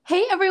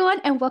Hey everyone,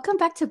 and welcome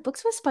back to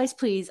Books with Spice,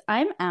 Please.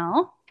 I'm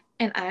Al.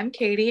 And I'm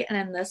Katie, and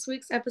in this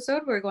week's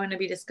episode, we're going to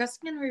be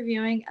discussing and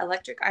reviewing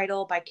Electric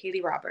Idol by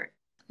Katie Robert.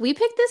 We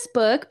picked this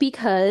book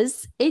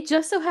because it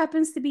just so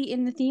happens to be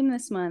in the theme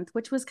this month,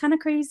 which was kind of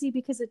crazy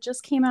because it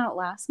just came out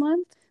last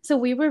month. So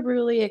we were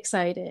really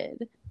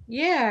excited.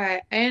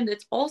 Yeah, and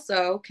it's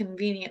also,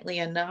 conveniently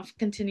enough,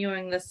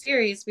 continuing the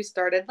series we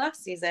started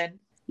last season.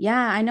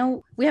 Yeah, I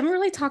know we haven't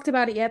really talked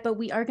about it yet, but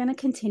we are going to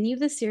continue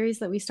the series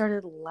that we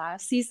started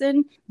last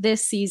season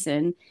this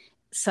season.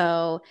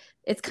 So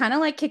it's kind of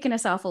like kicking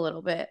us off a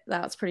little bit.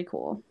 That was pretty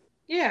cool.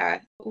 Yeah,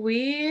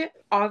 we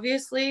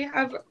obviously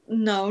have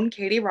known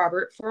Katie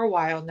Robert for a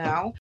while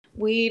now.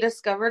 We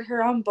discovered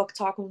her on Book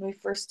Talk when we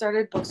first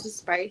started Books with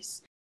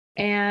Spice,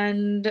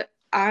 and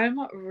I'm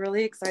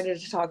really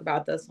excited to talk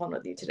about this one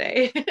with you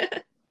today.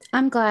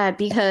 I'm glad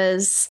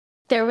because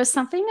there was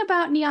something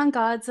about Neon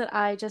Gods that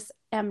I just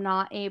am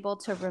not able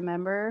to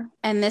remember.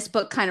 And this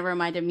book kind of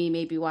reminded me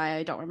maybe why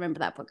I don't remember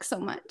that book so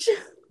much.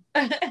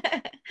 This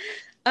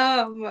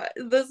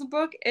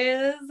book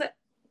is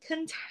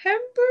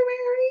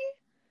contemporary,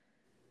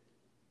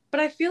 but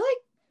I feel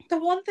like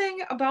the one thing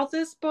about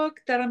this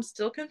book that I'm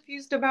still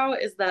confused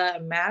about is the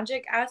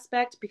magic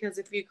aspect, because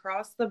if you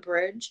cross the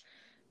bridge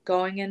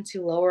going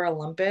into Lower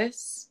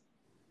Olympus,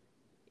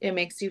 it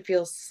makes you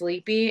feel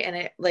sleepy and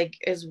it like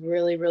is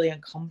really, really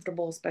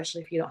uncomfortable,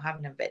 especially if you don't have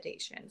an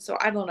invitation. So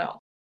I don't know.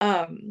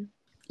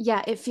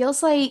 Yeah, it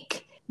feels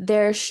like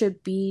there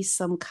should be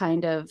some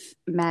kind of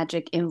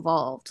magic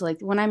involved.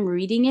 Like when I'm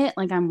reading it,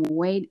 like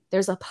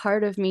there's a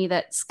part of me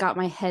that's got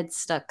my head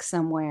stuck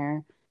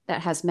somewhere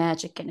that has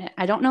magic in it.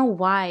 I don't know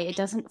why it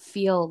doesn't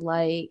feel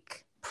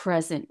like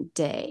present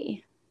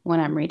day when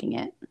I'm reading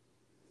it.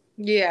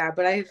 Yeah,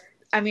 but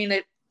I mean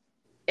it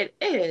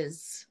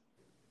is,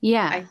 I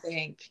Yeah.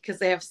 think, because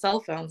they have cell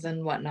phones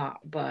and whatnot,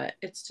 but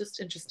it's just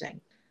interesting.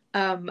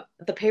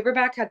 The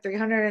paperback had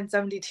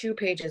 372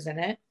 pages in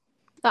it.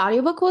 The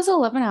audiobook was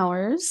 11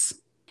 hours.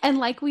 And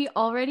like we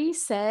already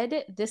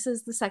said, this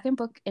is the second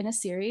book in a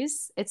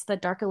series. It's the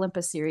Dark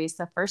Olympus series.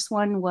 The first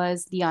one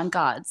was Neon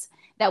Gods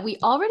that we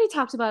already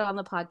talked about on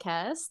the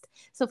podcast.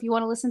 So if you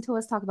want to listen to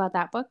us talk about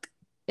that book,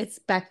 it's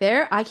back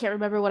there. I can't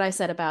remember what I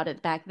said about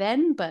it back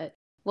then, but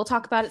we'll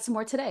talk about it some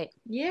more today.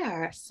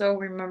 Yeah, so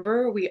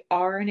remember, we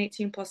are an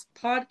 18 plus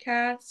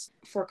podcast.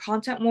 For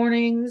content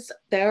warnings,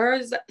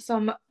 there's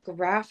some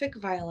graphic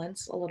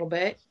violence a little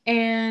bit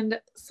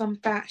and some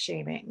fat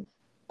shaming.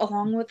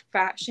 Along with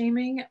fat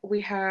shaming, we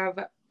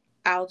have,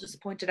 Al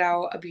just pointed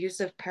out,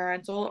 abusive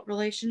parental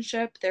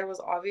relationship. There was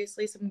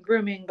obviously some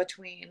grooming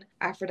between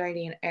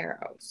Aphrodite and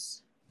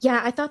Eros.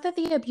 Yeah, I thought that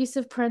the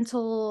abusive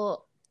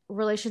parental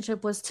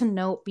relationship was to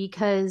note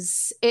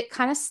because it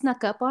kind of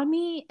snuck up on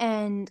me.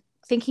 And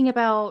thinking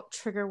about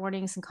trigger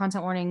warnings and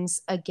content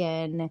warnings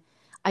again,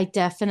 I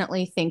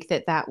definitely think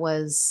that that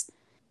was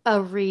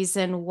a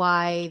reason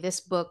why this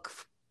book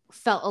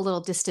felt a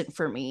little distant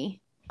for me.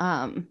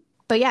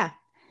 But yeah,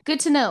 good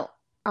to know.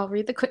 I'll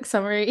read the quick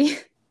summary.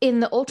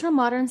 In the ultra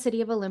modern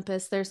city of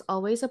Olympus, there's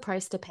always a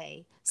price to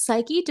pay.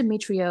 Psyche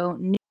Demetrio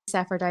knew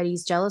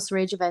Aphrodite's jealous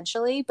rage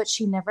eventually, but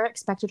she never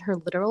expected her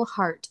literal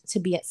heart to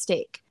be at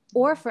stake,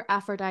 or for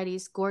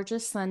Aphrodite's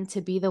gorgeous son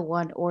to be the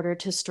one ordered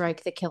to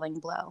strike the killing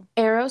blow.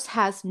 Eros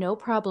has no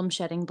problem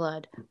shedding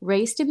blood.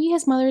 Raised to be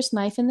his mother's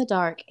knife in the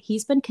dark,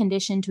 he's been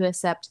conditioned to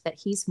accept that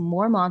he's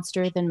more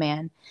monster than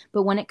man,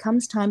 but when it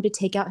comes time to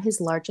take out his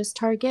largest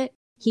target,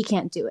 he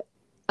can't do it.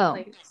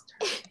 Oh,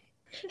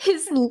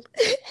 his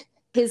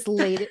his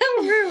latest.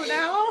 Rude,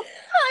 Al.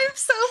 I'm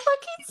so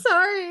fucking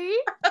sorry.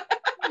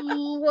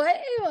 What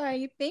am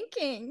I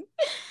thinking?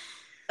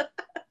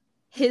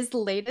 His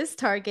latest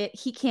target,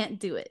 he can't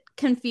do it.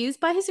 Confused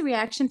by his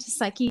reaction to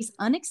Psyche's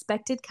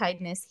unexpected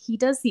kindness, he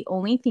does the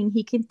only thing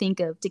he can think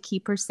of to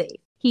keep her safe.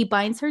 He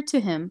binds her to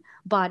him,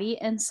 body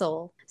and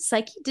soul.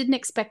 Psyche didn't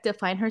expect to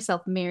find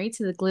herself married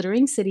to the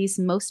glittering city's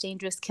most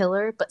dangerous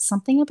killer, but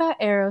something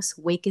about Eros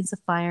wakens a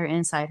fire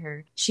inside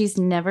her she's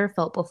never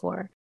felt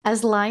before.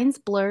 As lines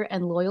blur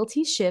and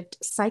loyalties shift,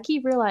 Psyche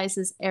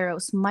realizes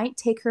Eros might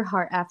take her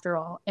heart after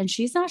all, and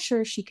she's not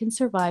sure she can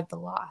survive the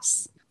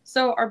loss.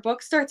 So our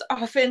book starts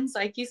off in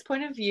Psyche's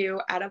point of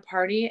view at a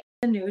party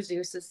the new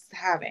Zeus is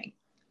having.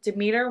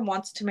 Demeter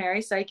wants to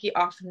marry Psyche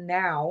off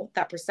now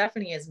that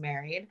Persephone is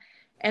married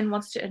and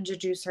wants to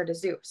introduce her to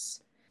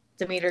Zeus.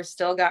 Demeter's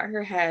still got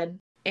her head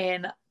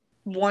in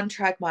one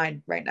track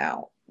mind right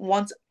now,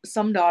 wants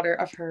some daughter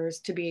of hers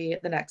to be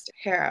the next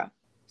Hera.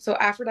 So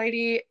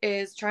Aphrodite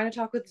is trying to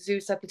talk with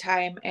Zeus at the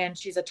time, and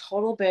she's a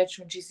total bitch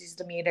when she sees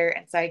Demeter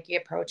and Psyche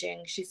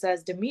approaching. She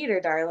says,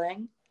 Demeter,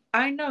 darling,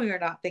 I know you're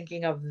not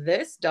thinking of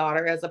this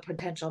daughter as a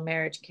potential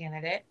marriage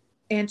candidate.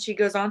 And she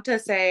goes on to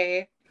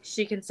say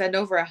she can send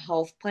over a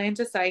health plan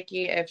to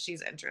Psyche if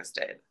she's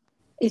interested.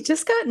 It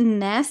just got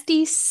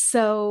nasty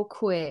so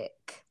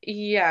quick.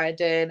 Yeah, it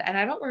did. And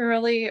I don't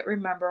really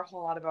remember a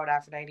whole lot about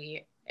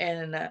Aphrodite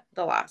in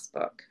the last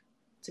book,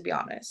 to be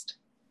honest.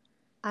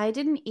 I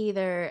didn't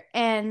either.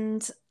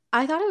 And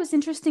I thought it was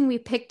interesting we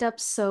picked up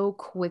so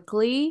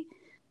quickly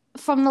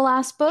From the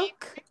last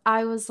book,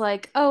 I was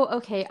like, oh,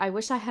 okay, I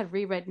wish I had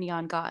reread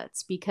Neon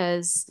Gods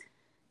because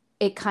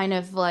it kind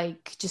of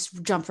like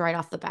just jumped right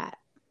off the bat.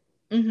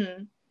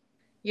 Mm-hmm.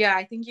 Yeah,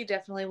 I think you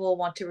definitely will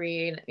want to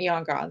read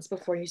Neon Gods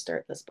before you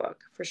start this book,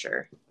 for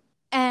sure.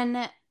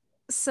 And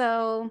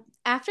so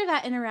after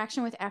that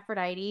interaction with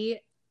Aphrodite,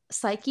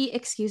 Psyche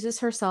excuses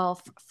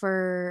herself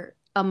for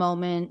a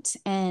moment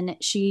and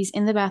she's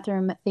in the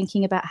bathroom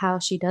thinking about how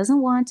she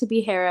doesn't want to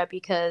be Hera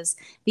because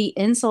the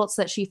insults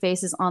that she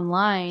faces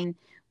online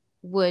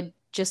would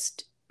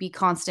just be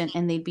constant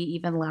and they'd be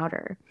even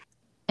louder.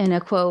 In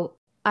a quote,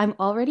 I'm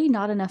already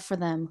not enough for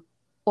them,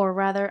 or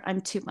rather,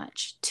 I'm too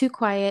much, too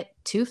quiet,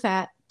 too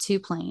fat, too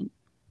plain.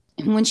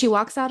 And when she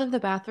walks out of the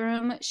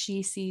bathroom,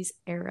 she sees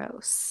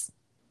Eros.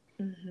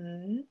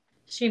 Mm-hmm.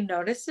 She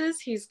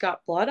notices he's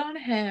got blood on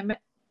him.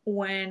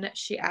 When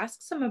she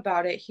asks him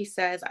about it, he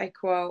says, I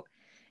quote,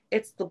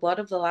 "It's the blood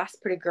of the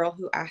last pretty girl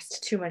who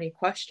asked too many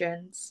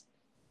questions."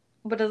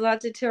 But does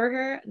that deter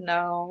her?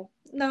 No.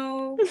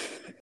 No.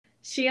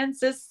 She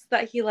insists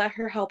that he let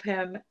her help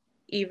him,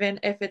 even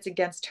if it's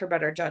against her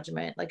better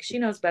judgment. Like, she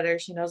knows better.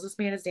 She knows this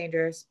man is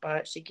dangerous,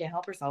 but she can't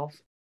help herself.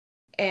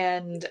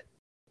 And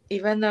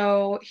even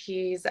though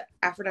he's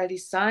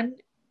Aphrodite's son,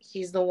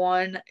 he's the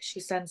one she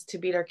sends to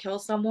beat or kill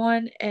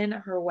someone in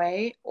her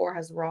way or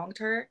has wronged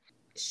her.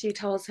 She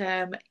tells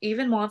him,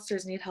 even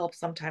monsters need help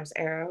sometimes,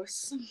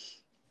 Eros.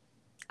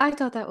 I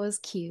thought that was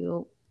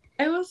cute.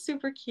 It was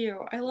super cute.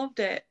 I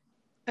loved it.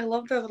 I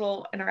loved their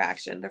little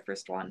interaction, their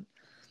first one.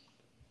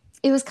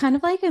 It was kind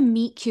of like a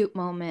meet cute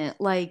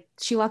moment. Like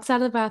she walks out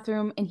of the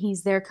bathroom and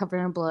he's there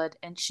covered in blood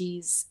and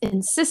she's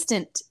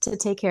insistent to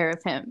take care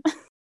of him.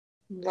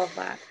 Love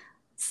that.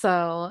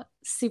 So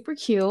super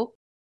cute.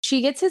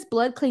 She gets his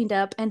blood cleaned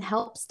up and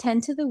helps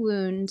tend to the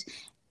wound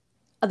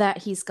that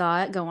he's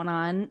got going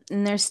on.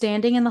 And they're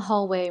standing in the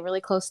hallway really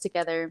close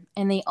together.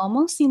 And they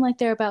almost seem like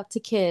they're about to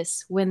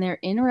kiss when they're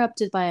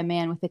interrupted by a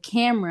man with a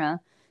camera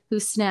who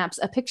snaps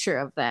a picture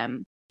of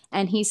them.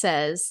 And he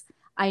says,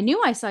 I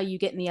knew I saw you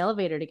get in the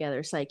elevator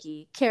together,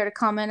 Psyche. Care to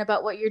comment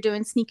about what you're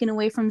doing sneaking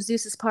away from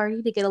Zeus's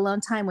party to get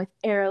alone time with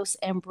Eros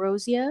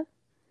Ambrosia?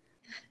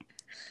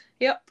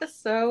 Yep.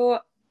 So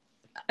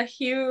a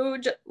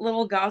huge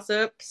little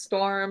gossip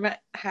storm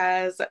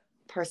has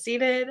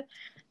proceeded.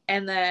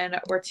 And then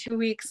we're 2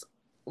 weeks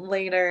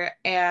later,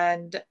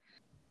 and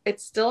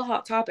it's still a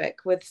hot topic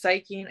with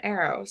Psyche and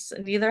Eros.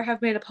 Neither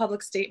have made a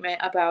public statement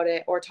about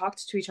it or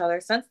talked to each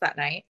other since that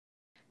night.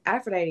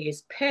 Aphrodite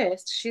is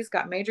pissed. She's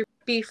got major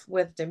beef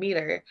with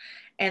Demeter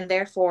and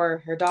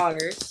therefore her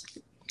daughters.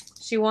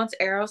 She wants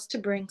Eros to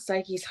bring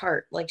Psyche's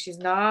heart. Like, she's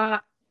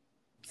not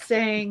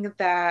saying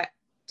that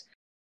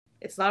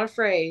it's not a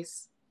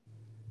phrase.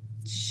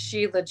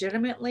 She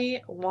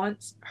legitimately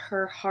wants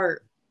her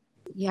heart.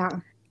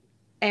 Yeah.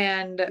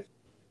 And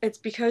it's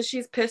because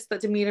she's pissed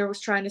that Demeter was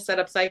trying to set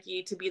up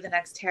Psyche to be the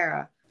next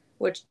Hera,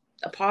 which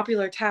a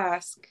popular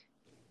task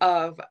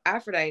of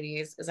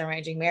Aphrodite's is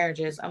arranging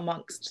marriages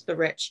amongst the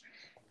rich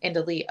and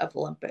elite of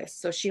Olympus.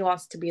 So she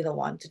wants to be the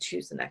one to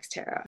choose the next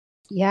Hera.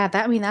 Yeah,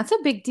 that I mean that's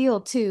a big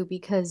deal too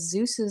because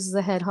Zeus is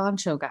the head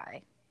honcho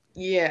guy.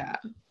 Yeah.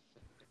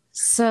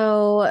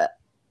 So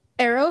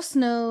Eros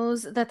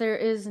knows that there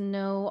is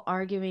no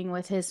arguing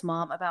with his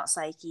mom about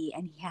Psyche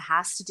and he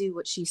has to do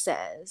what she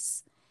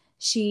says.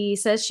 She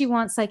says she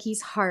wants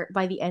Psyche's heart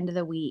by the end of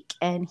the week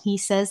and he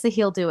says that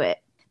he'll do it.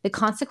 The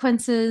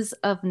consequences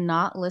of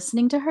not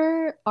listening to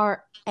her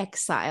are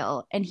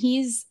exile and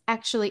he's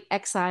actually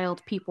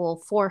exiled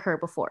people for her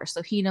before,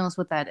 so he knows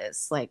what that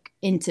is, like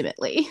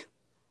intimately.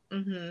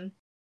 Mm-hmm.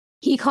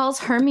 He calls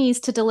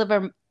Hermes to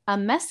deliver a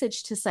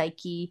message to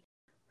Psyche,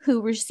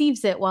 who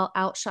receives it while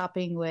out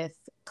shopping with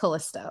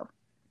Callisto.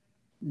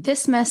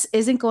 This mess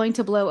isn't going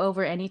to blow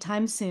over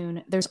anytime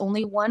soon. There's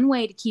only one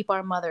way to keep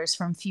our mothers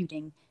from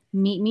feuding.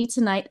 Meet me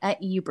tonight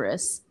at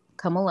Ebris.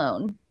 Come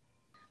alone.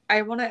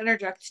 I want to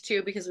interject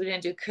too, because we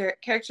didn't do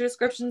character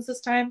descriptions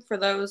this time. For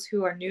those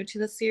who are new to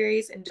the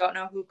series and don't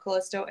know who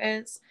Callisto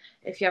is,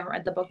 if you haven't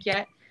read the book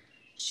yet,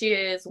 she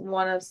is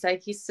one of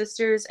Psyche's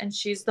sisters, and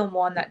she's the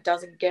one that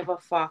doesn't give a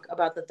fuck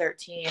about the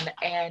 13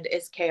 and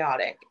is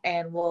chaotic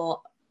and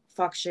will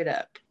fuck shit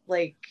up.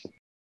 Like,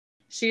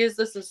 she is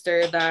the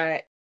sister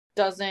that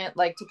doesn't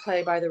like to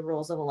play by the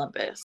rules of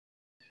Olympus.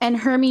 And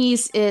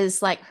Hermes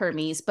is like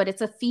Hermes, but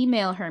it's a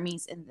female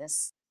Hermes in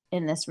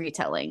this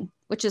retelling,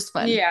 which is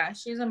fun. Yeah,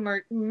 she's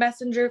a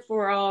messenger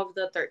for all of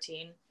the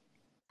 13.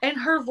 And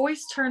her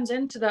voice turns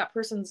into that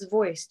person's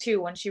voice too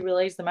when she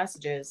relays the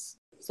messages.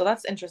 So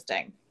that's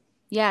interesting.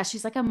 Yeah,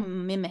 she's like a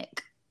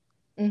mimic.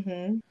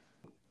 Mm-hmm.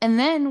 And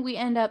then we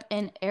end up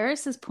in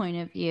Eris's point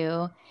of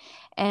view,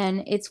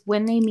 and it's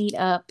when they meet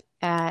up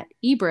at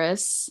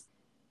Ebris.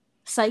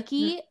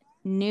 Psyche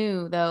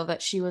knew, though,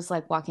 that she was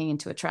like walking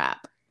into a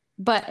trap.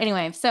 But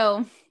anyway,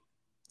 so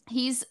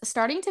he's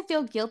starting to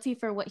feel guilty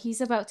for what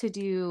he's about to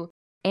do,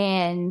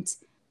 and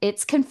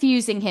it's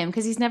confusing him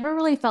because he's never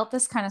really felt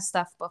this kind of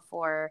stuff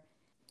before.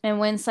 And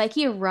when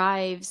Psyche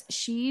arrives,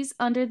 she's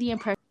under the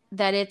impression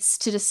that it's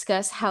to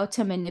discuss how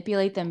to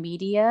manipulate the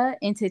media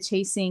into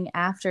chasing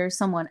after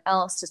someone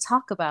else to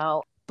talk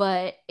about,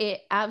 but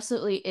it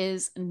absolutely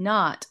is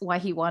not why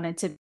he wanted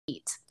to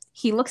meet.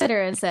 He looks at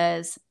her and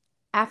says,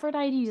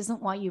 Aphrodite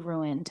doesn't want you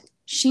ruined.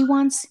 She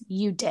wants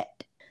you dead.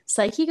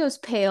 Psyche goes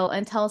pale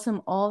and tells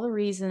him all the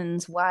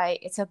reasons why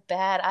it's a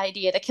bad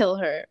idea to kill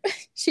her.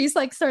 She's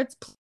like, starts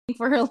pleading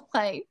for her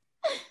life.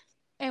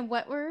 And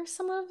what were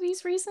some of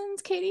these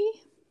reasons, Katie?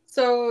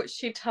 So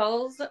she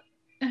tells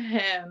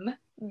him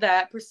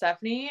that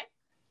Persephone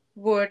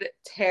would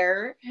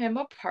tear him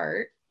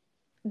apart.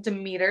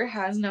 Demeter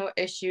has no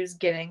issues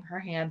getting her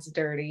hands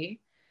dirty.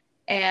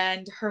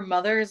 And her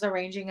mother is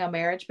arranging a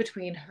marriage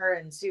between her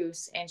and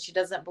Zeus, and she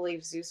doesn't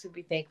believe Zeus would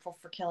be thankful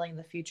for killing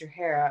the future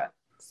Hera.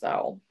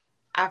 So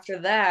after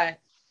that,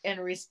 in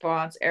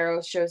response,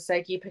 Eros shows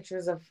Psyche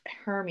pictures of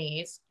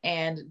Hermes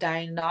and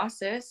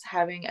Dionysus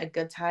having a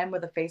good time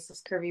with a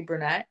faceless, curvy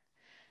brunette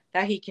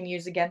that he can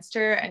use against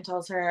her, and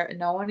tells her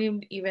no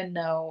one even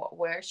know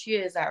where she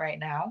is at right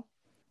now.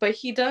 But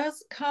he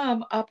does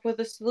come up with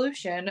a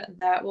solution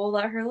that will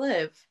let her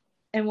live.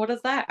 And what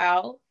is that,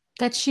 Al?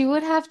 That she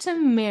would have to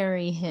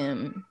marry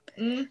him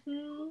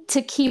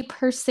to keep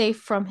her safe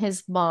from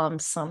his mom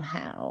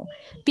somehow.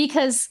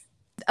 Because,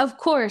 of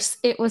course,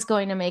 it was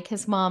going to make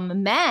his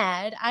mom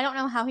mad. I don't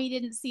know how he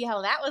didn't see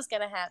how that was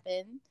going to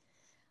happen.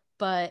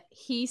 But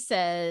he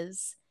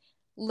says,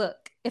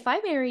 look, if I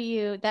marry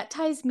you, that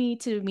ties me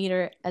to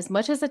Demeter as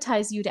much as it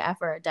ties you to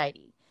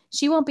Aphrodite.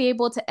 She won't be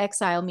able to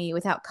exile me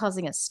without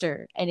causing a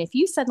stir. And if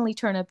you suddenly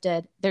turn up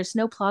dead, there's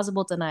no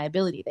plausible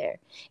deniability there.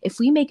 If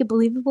we make it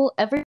believable,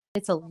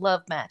 it's a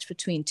love match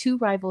between two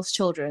rivals'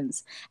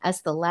 children's,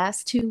 as the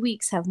last 2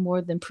 weeks have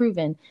more than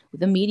proven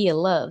the media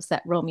loves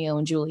that Romeo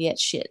and Juliet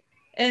shit.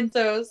 And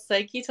so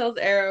Psyche tells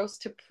Eros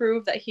to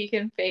prove that he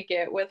can fake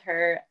it with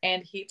her,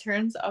 and he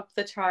turns up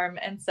the charm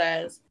and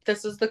says,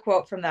 this is the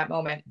quote from that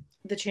moment.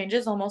 The change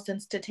is almost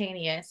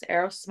instantaneous.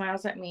 Eros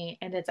smiles at me,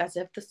 and it's as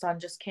if the sun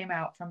just came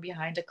out from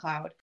behind a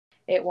cloud.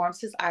 It warms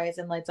his eyes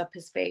and lights up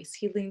his face.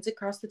 He leans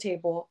across the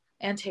table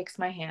and takes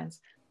my hands.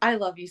 I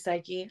love you,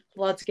 Psyche.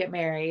 Let's get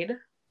married.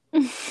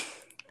 And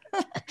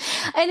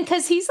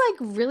because he's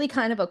like really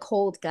kind of a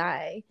cold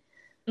guy.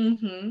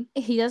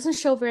 He doesn't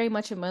show very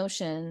much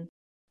emotion.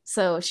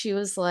 So she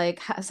was like,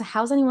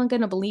 how's anyone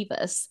going to believe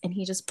us? And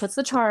he just puts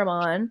the charm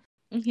on.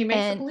 He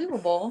makes it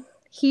believable.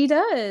 He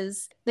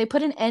does. They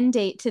put an end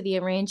date to the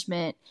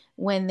arrangement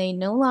when they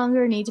no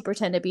longer need to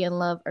pretend to be in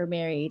love or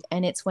married.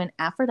 And it's when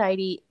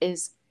Aphrodite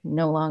is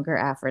no longer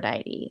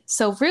Aphrodite.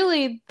 So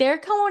really, they're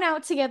going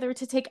out together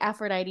to take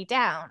Aphrodite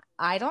down.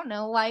 I don't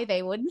know why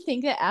they wouldn't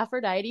think that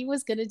Aphrodite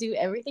was going to do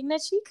everything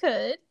that she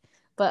could.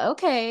 But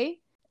okay.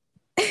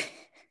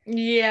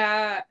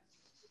 Yeah.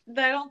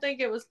 I don't think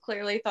it was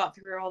clearly thought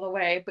through all the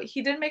way, but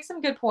he did make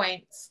some good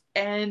points,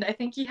 and I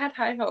think he had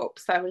high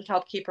hopes that would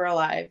help keep her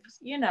alive.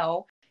 You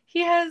know, he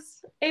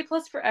has A+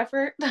 for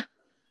effort.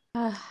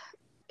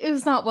 It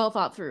was not well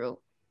thought through.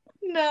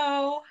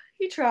 No,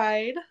 he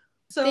tried.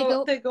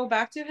 So they go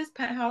back to his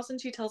penthouse,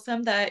 and she tells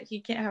him that he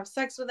can't have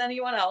sex with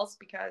anyone else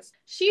because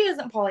she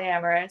isn't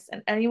polyamorous,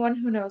 and anyone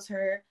who knows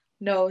her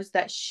knows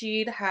that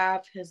she'd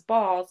have his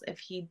balls if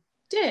he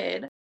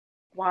did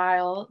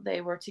while they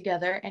were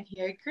together, and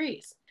he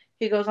agrees.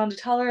 He goes on to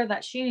tell her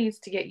that she needs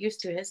to get used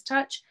to his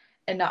touch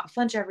and not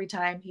flinch every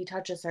time he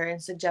touches her and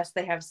suggests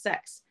they have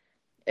sex.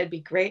 It'd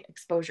be great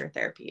exposure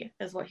therapy,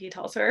 is what he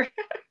tells her.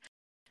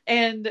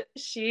 And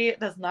she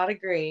does not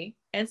agree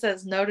and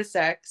says no to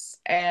sex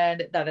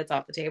and that it's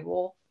off the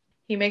table.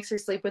 He makes her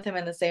sleep with him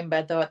in the same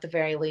bed, though, at the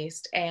very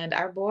least. And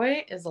our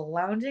boy is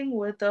lounging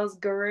with those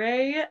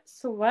gray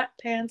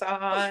sweatpants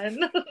on.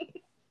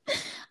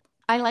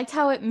 I liked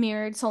how it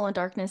mirrored Soul and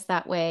Darkness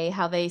that way,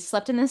 how they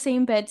slept in the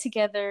same bed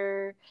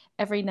together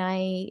every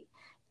night,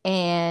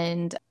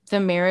 and the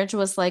marriage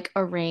was like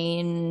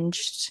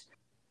arranged.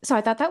 So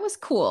I thought that was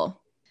cool.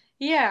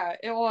 Yeah,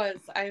 it was.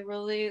 I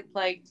really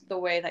liked the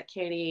way that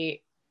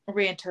Katie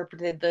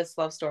reinterpreted this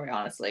love story,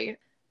 honestly.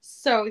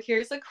 So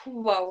here's a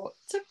quote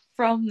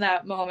from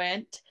that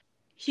moment.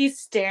 He's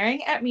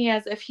staring at me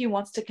as if he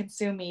wants to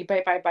consume me,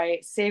 bite by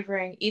bite,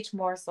 savoring each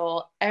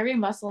morsel. Every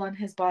muscle in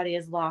his body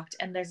is locked,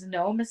 and there's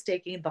no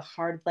mistaking the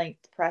hard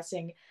length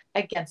pressing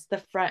against the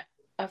front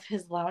of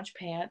his lounge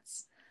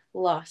pants.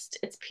 Lust.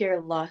 It's pure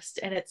lust,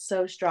 and it's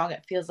so strong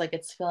it feels like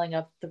it's filling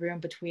up the room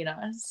between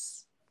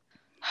us.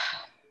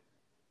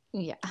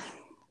 Yeah.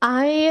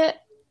 I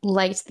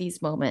liked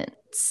these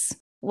moments.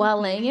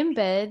 While laying in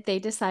bed, they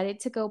decided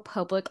to go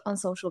public on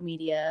social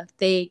media.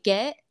 They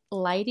get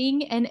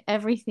lighting and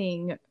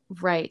everything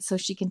right so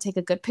she can take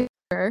a good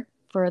picture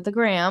for the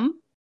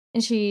gram.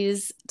 And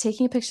she's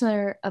taking a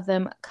picture of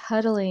them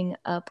cuddling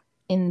up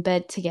in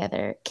bed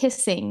together,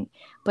 kissing,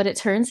 but it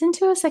turns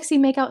into a sexy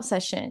makeout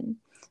session.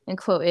 And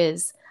quote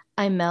is,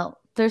 I melt.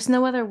 There's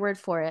no other word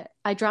for it.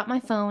 I drop my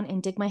phone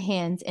and dig my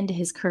hands into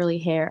his curly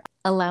hair,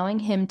 allowing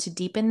him to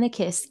deepen the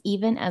kiss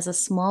even as a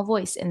small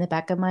voice in the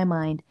back of my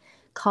mind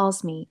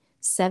calls me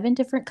 7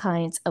 different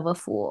kinds of a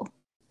fool.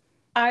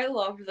 I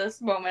loved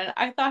this moment.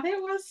 I thought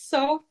it was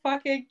so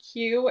fucking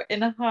cute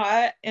and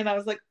hot. And I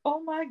was like,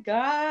 oh my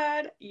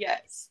God.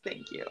 Yes,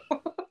 thank you.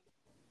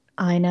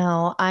 I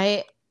know.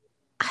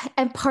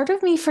 And part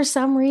of me, for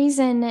some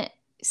reason,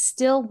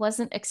 still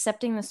wasn't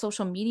accepting the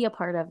social media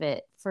part of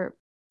it.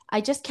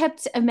 I just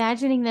kept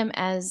imagining them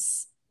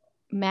as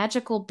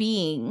magical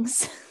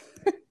beings.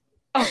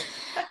 Oh,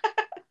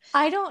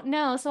 I don't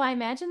know. So I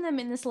imagine them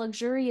in this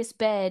luxurious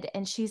bed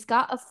and she's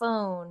got a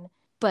phone,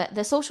 but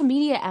the social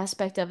media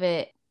aspect of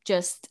it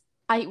just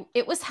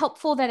it was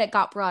helpful that it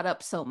got brought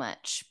up so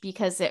much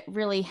because it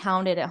really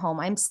hounded at home.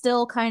 I'm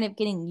still kind of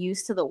getting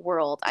used to the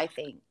world, I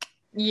think.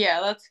 yeah,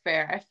 that's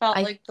fair. I felt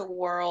I like the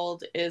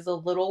world is a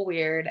little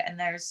weird and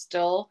there's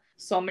still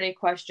so many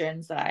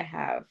questions that I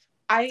have.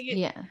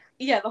 Yeah.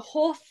 Yeah, the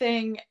whole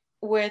thing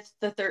with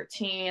the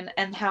 13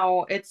 and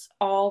how it's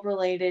all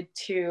related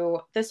to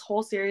this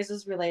whole series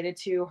is related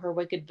to her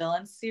Wicked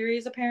Villains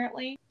series,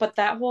 apparently. But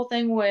that whole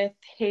thing with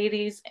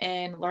Hades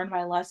and Learn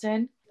My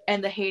Lesson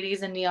and the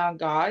Hades and Neon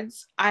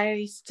Gods,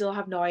 I still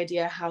have no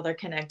idea how they're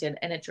connected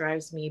and it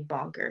drives me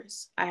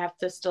bonkers. I have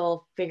to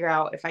still figure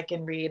out if I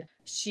can read.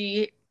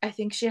 I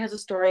think she has a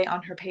story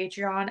on her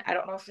Patreon. I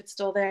don't know if it's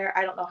still there.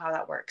 I don't know how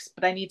that works,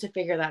 but I need to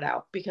figure that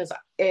out because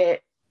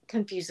it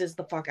confuses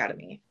the fuck out of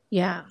me.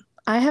 Yeah.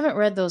 I haven't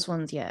read those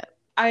ones yet.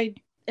 I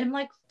am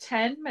like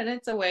 10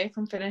 minutes away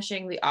from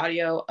finishing the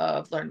audio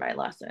of Learn My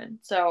Lesson.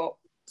 So,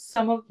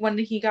 some of when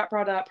he got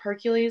brought up,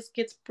 Hercules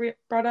gets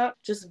brought up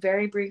just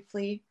very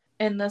briefly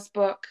in this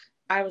book.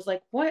 I was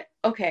like, what?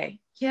 Okay.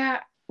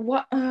 Yeah.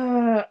 What?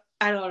 I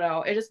don't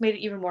know. It just made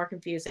it even more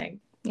confusing.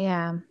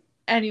 Yeah.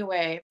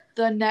 Anyway,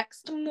 the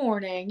next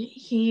morning,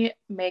 he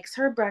makes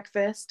her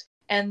breakfast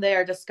and they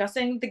are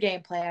discussing the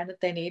game plan.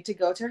 They need to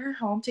go to her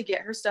home to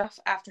get her stuff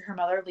after her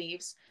mother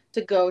leaves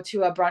to go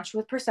to a brunch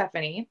with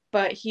Persephone,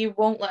 but he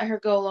won't let her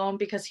go alone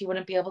because he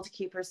wouldn't be able to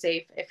keep her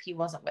safe if he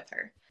wasn't with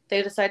her.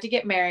 They decide to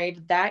get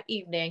married that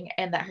evening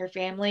and that her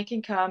family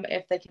can come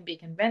if they can be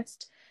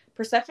convinced.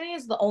 Persephone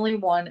is the only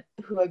one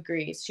who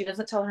agrees. She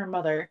doesn't tell her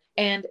mother,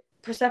 and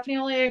Persephone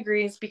only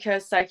agrees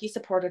because Psyche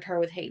supported her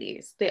with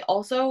Hades. They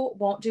also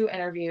won't do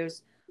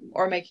interviews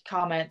or make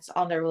comments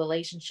on their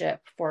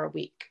relationship for a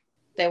week.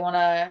 They want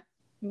to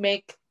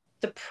make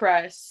the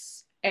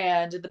press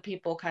and the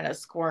people kind of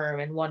squirm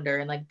and wonder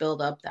and like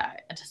build up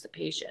that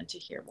anticipation to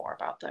hear more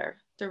about their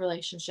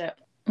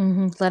relationship.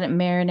 Let it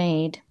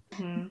marinate.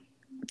 Mm-hmm.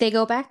 They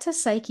go back to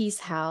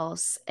Psyche's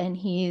house and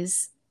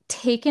he's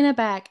taken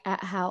aback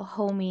at how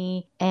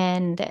homey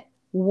and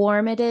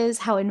warm it is,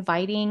 how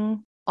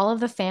inviting all of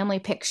the family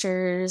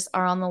pictures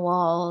are on the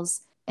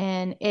walls.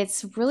 And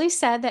it's really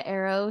sad that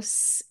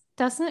Eros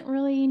doesn't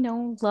really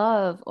know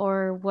love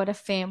or what a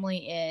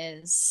family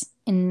is.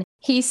 And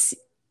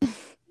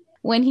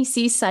when he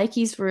sees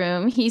Psyche's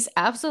room, he's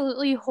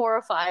absolutely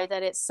horrified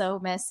that it's so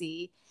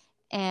messy.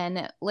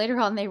 And later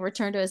on, they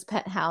return to his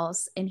pet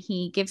house, and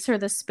he gives her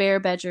the spare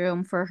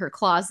bedroom for her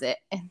closet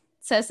and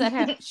says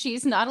that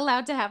she's not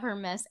allowed to have her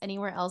mess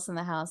anywhere else in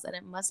the house and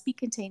it must be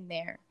contained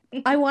there.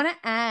 I want to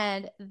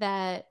add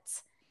that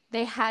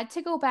they had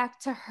to go back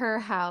to her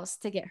house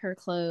to get her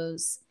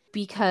clothes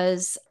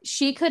because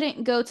she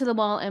couldn't go to the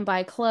mall and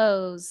buy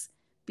clothes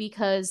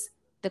because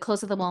the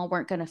clothes at the mall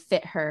weren't going to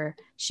fit her.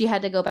 She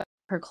had to go back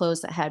to her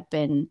clothes that had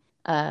been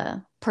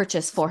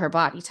purchased for her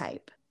body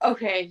type.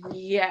 Okay,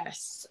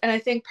 yes. And I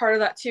think part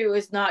of that too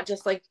is not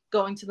just like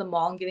going to the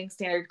mall and getting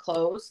standard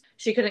clothes.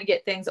 She couldn't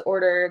get things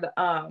ordered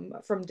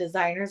from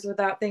designers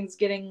without things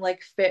getting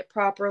like fit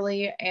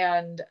properly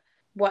and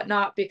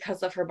whatnot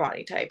because of her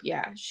body type.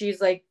 Yeah.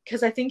 She's like,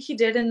 because I think he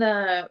did in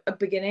the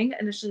beginning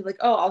initially, like,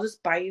 oh, I'll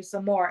just buy you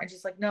some more. And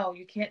she's like, no,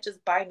 you can't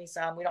just buy me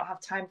some. We don't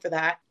have time for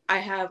that. I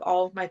have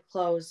all of my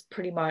clothes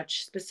pretty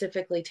much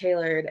specifically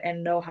tailored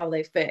and know how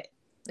they fit.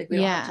 Like, we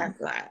don't have time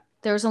for that.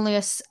 There was only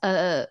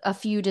a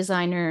few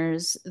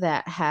designers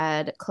that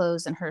had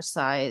clothes in her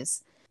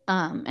size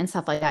and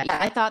stuff like that.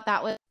 I thought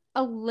that was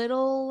a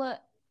little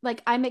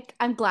like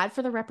I'm glad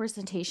for the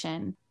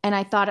representation, and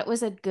I thought it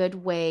was a good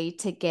way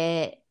to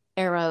get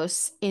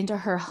Eros into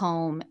her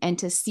home and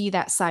to see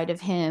that side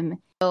of him,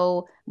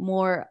 so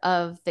more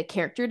of the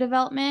character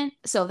development.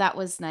 So that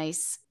was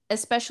nice,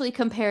 especially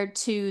compared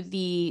to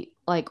the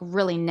like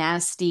really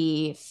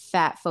nasty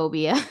fat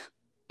phobia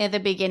at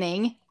the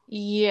beginning.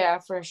 Yeah,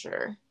 for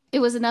sure. It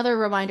was another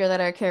reminder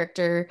that our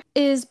character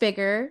is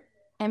bigger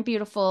and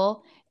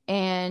beautiful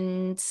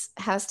and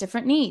has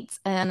different needs.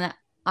 And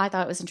I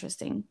thought it was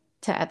interesting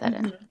to add that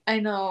in. I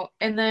know.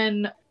 And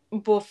then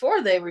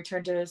before they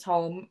return to his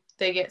home,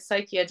 they get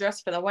Psyche a dress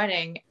for the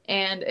wedding,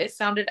 and it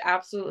sounded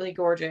absolutely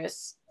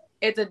gorgeous.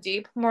 It's a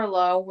deep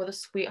Merlot with a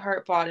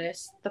sweetheart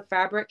bodice. The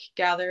fabric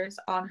gathers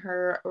on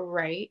her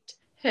right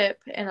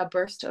hip in a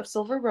burst of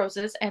silver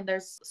roses, and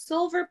there's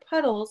silver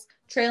petals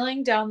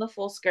trailing down the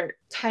full skirt.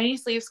 Tiny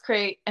sleeves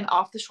create an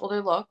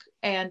off-the-shoulder look,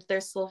 and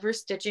there's silver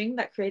stitching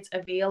that creates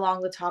a V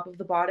along the top of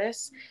the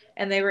bodice.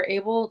 And they were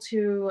able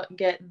to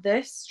get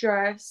this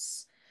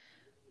dress,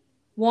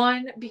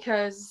 one,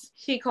 because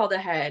he called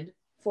ahead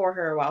for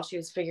her while she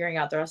was figuring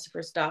out the rest of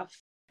her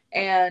stuff.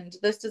 And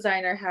this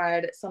designer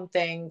had some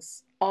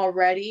things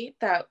already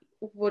that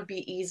would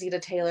be easy to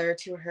tailor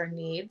to her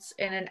needs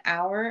in an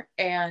hour.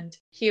 And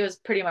he was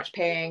pretty much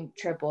paying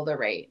triple the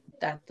rate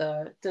that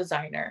the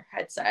designer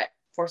had set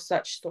for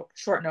such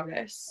short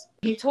notice.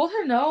 He told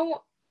her,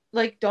 no,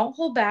 like, don't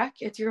hold back.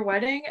 It's your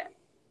wedding.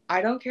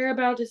 I don't care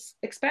about this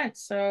expense.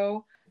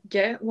 So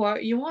get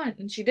what you want.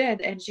 And she did.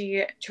 And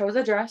she chose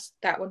a dress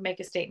that would make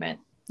a statement.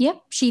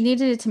 Yep, she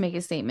needed it to make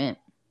a statement.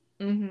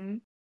 Mm-hmm.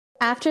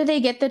 After they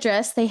get the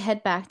dress, they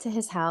head back to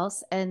his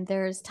house, and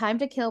there's time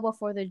to kill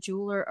before the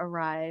jeweler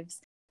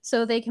arrives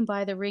so they can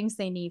buy the rings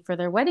they need for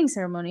their wedding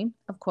ceremony,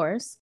 of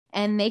course.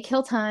 And they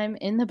kill time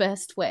in the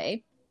best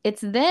way.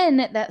 It's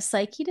then that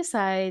Psyche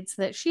decides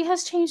that she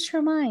has changed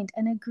her mind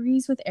and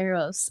agrees with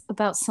Eros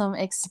about some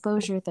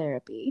exposure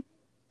therapy.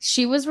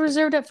 She was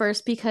reserved at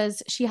first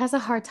because she has a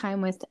hard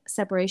time with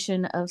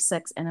separation of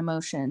sex and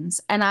emotions.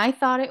 And I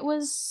thought it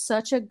was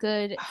such a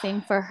good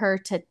thing for her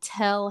to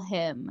tell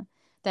him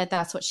that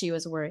that's what she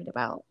was worried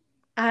about.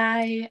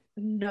 I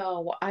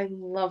know. I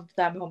loved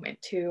that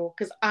moment too,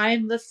 because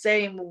I'm the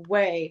same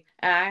way.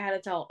 And I had to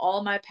tell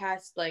all my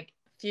past, like,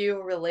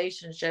 few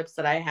relationships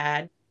that I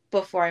had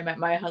before I met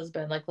my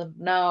husband, like,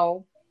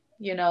 no,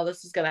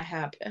 this is going to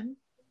happen.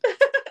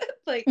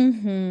 Like,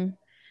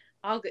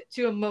 I'll get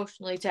too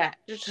emotionally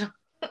attached.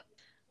 But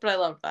I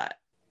love that.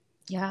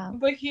 Yeah.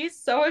 But he's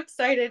so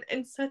excited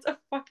and sets a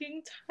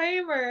fucking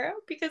timer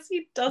because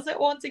he doesn't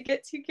want to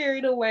get too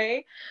carried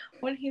away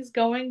when he's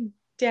going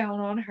down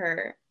on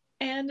her.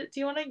 And do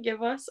you want to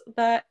give us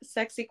that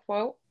sexy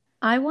quote?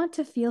 I want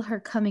to feel her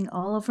coming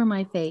all over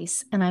my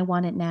face, and I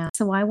want it now.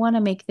 So I want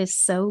to make this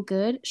so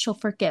good, she'll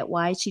forget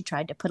why she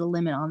tried to put a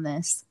limit on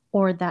this.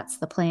 Or that's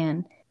the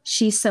plan.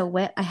 She's so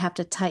wet, I have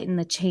to tighten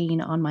the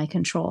chain on my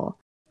control.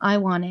 I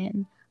want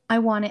in. I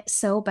want it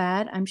so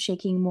bad, I'm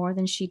shaking more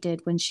than she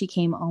did when she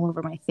came all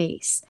over my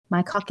face.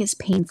 My cock is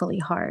painfully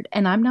hard,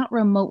 and I'm not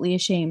remotely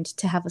ashamed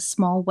to have a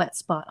small wet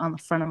spot on the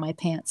front of my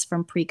pants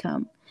from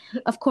pre-cum.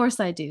 Of course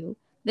I do.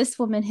 This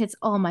woman hits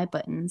all my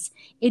buttons.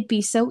 It'd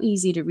be so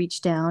easy to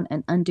reach down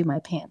and undo my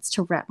pants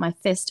to wrap my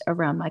fist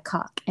around my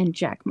cock and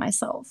jack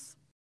myself.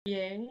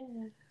 Yeah.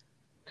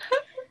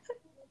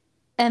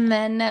 And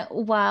then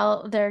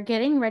while they're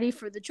getting ready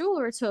for the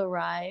jeweler to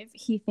arrive,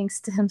 he thinks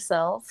to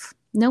himself,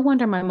 no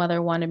wonder my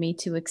mother wanted me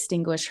to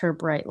extinguish her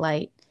bright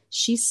light.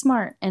 She's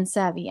smart and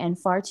savvy and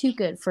far too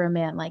good for a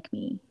man like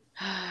me.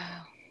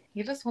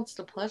 He just wants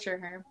to pleasure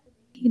her.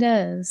 He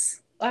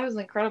does. That was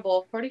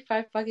incredible.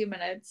 45 fucking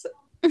minutes.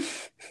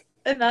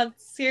 And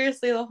that's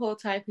seriously the whole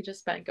time he just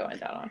spent going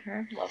down on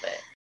her. Love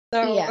it.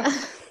 So yeah.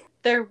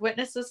 Their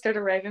witnesses start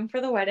arriving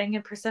for the wedding,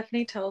 and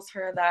Persephone tells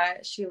her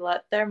that she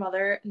let their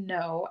mother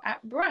know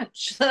at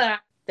brunch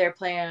that their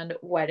planned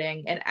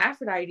wedding, and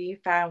Aphrodite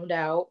found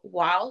out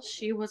while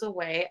she was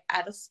away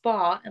at a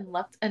spa and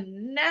left a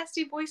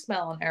nasty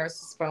voicemail on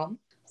Eros' phone.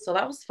 So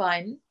that was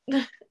fun.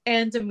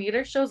 And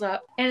Demeter shows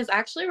up and is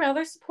actually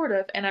rather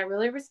supportive, and I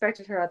really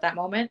respected her at that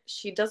moment.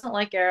 She doesn't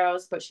like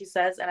Eros, but she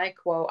says, and I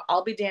quote,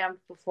 "I'll be damned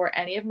before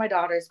any of my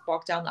daughters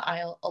walk down the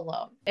aisle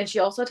alone." And she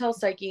also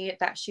tells Psyche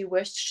that she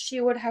wished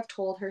she would have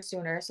told her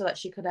sooner so that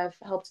she could have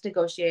helped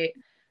negotiate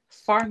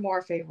far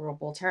more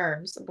favorable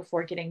terms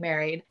before getting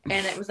married.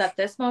 And it was at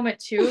this moment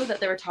too that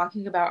they were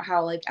talking about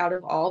how, like, out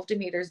of all of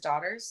Demeter's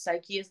daughters,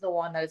 Psyche is the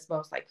one that is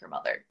most like her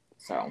mother.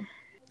 So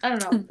I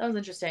don't know, that was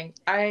interesting.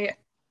 I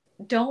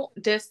don't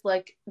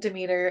dislike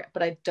Demeter,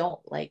 but I don't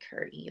like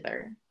her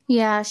either.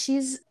 Yeah,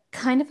 she's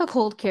kind of a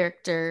cold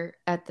character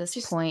at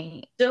this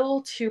point.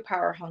 Still too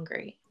power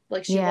hungry.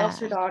 Like, she loves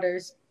her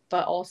daughters,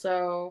 but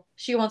also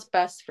she wants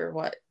best for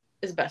what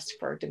is best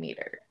for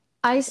Demeter.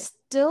 I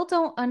still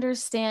don't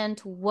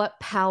understand what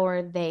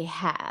power they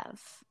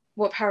have.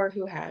 What power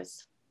who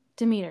has?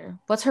 Demeter.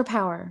 What's her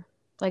power?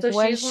 Like, so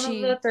she's one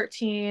of the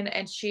 13,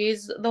 and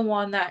she's the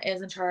one that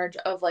is in charge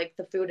of, like,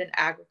 the food and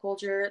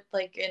agriculture.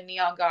 Like, in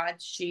Neon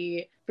Gods,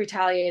 she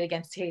retaliated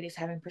against Hades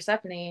having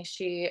Persephone.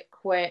 She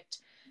quit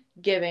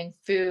giving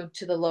food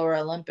to the lower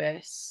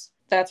Olympus.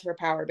 That's her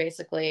power,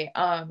 basically.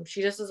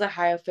 She just is a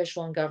high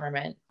official in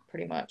government,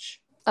 pretty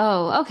much.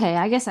 Oh, okay.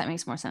 I guess that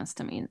makes more sense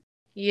to me.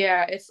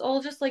 Yeah, it's all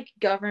just, like,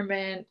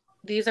 government.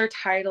 These are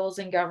titles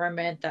in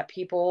government that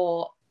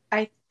people...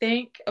 I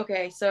think,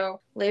 okay,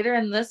 so later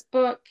in this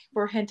book,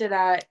 we're hinted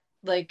at,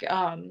 like,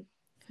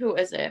 who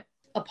is it?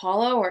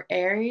 Apollo or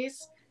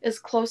Ares is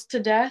close to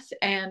death,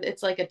 and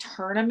it's like a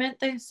tournament,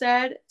 they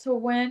said, to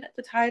win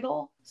the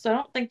title. So I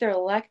don't think they're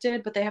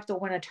elected, but they have to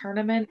win a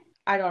tournament.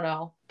 I don't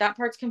know. That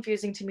part's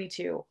confusing to me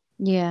too.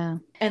 Yeah.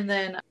 And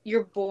then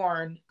you're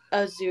born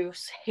a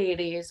Zeus,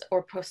 Hades,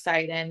 or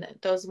Poseidon.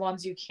 Those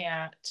ones you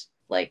can't,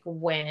 like,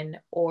 win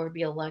or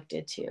be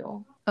elected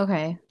to.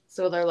 Okay.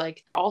 So they're,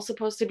 like, all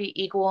supposed to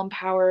be equal in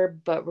power,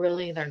 but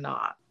really they're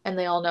not. And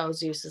they all know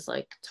Zeus is,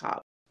 like,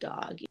 top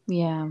dog.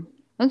 Yeah.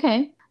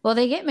 Okay. Well,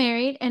 they get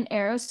married, and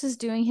Eros is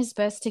doing his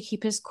best to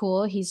keep his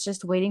cool. He's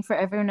just waiting for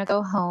everyone to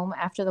go home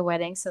after the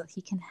wedding so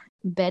he can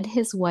bed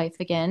his wife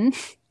again.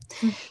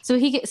 So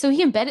he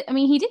embedded. I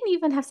mean, he didn't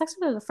even have sex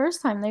with her the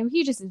first time.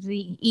 He just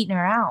eating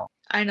her out.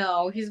 I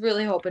know. He's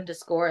really hoping to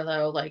score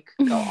though, like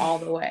go all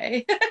the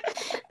way.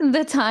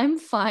 The time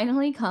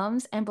finally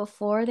comes, and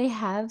before they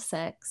have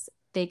sex,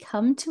 they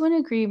come to an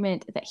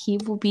agreement that he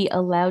will be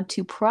allowed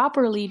to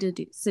properly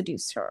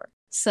seduce her.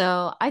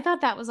 So I thought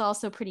that was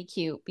also pretty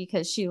cute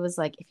because she was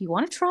like, if you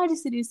want to try to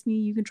seduce me,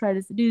 you can try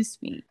to seduce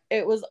me.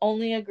 It was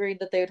only agreed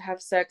that they would have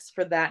sex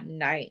for that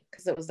night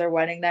because it was their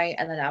wedding night.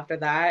 And then after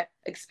that,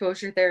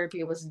 exposure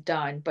therapy was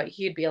done, but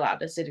he'd be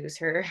allowed to seduce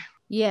her.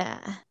 Yeah.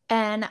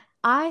 And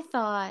I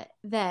thought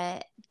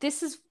that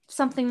this is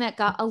something that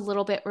got a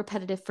little bit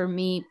repetitive for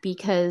me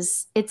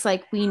because it's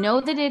like we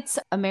know that it's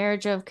a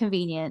marriage of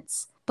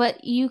convenience,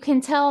 but you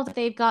can tell that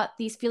they've got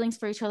these feelings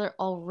for each other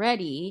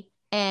already.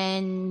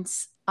 And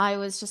I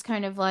was just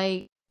kind of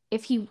like,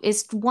 if he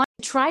is one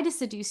try to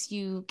seduce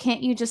you,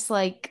 can't you just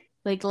like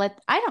let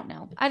I don't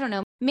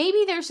know.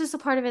 Maybe there's just a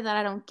part of it that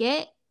I don't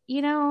get,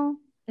 you know?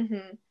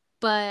 Mm-hmm.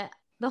 But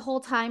the whole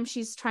time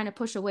she's trying to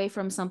push away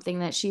from something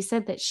that she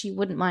said that she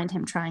wouldn't mind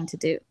him trying to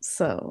do.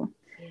 So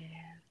Yeah.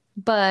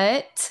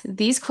 But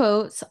these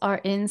quotes are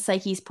in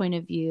Psyche's point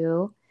of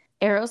view.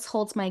 Eros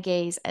holds my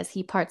gaze as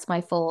he parts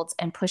my folds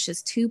and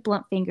pushes two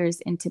blunt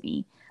fingers into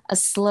me, a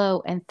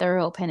slow and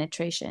thorough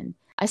penetration.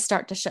 I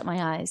start to shut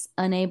my eyes,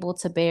 unable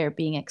to bear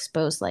being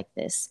exposed like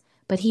this,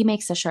 but he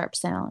makes a sharp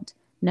sound.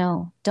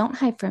 No, don't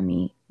hide from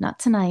me. Not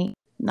tonight.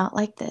 Not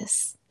like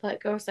this.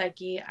 Let go,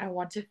 Psyche. I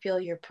want to feel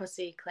your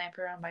pussy clamp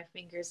around my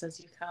fingers as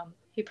you come.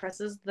 He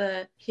presses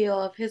the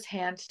heel of his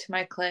hand to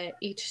my clit,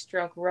 each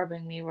stroke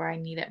rubbing me where I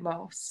need it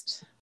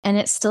most. And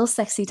it's still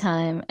sexy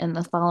time, and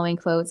the following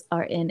quotes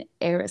are in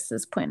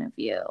Eris's point of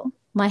view.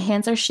 My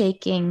hands are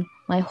shaking.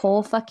 My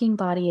whole fucking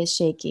body is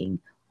shaking.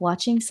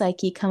 Watching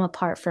Psyche come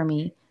apart for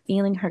me,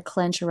 feeling her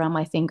clench around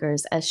my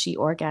fingers as she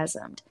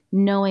orgasmed,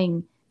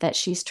 knowing that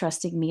she's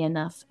trusting me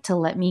enough to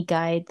let me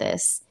guide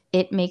this.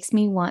 It makes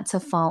me want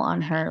to fall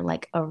on her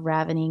like a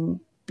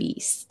ravening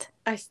beast.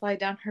 I slide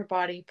down her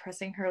body,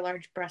 pressing her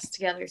large breasts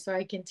together so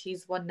I can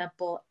tease one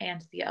nipple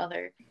and the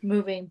other,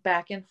 moving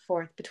back and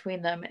forth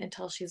between them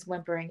until she's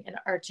whimpering and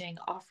arching,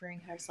 offering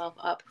herself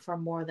up for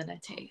more than a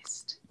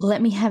taste.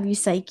 Let me have you,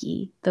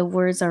 Psyche. The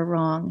words are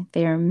wrong.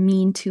 They are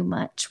mean too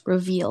much,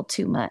 reveal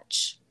too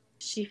much.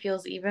 She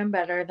feels even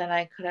better than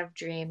I could have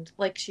dreamed,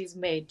 like she's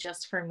made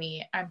just for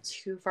me. I'm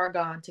too far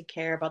gone to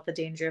care about the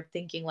danger of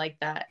thinking like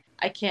that.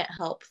 I can't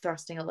help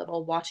thrusting a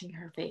little, watching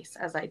her face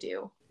as I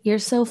do. You're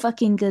so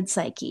fucking good,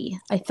 Psyche.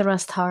 I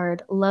thrust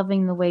hard,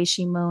 loving the way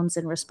she moans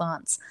in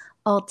response,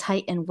 all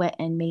tight and wet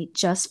and made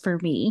just for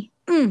me.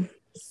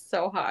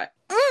 So hot.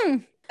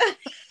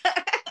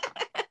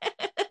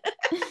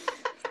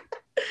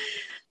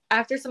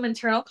 After some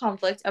internal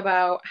conflict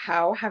about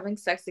how having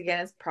sex again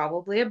is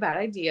probably a bad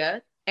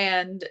idea,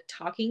 and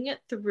talking it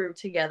through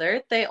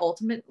together, they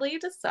ultimately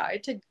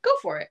decide to go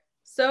for it.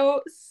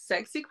 So,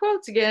 sexy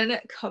quotes again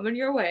coming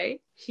your way.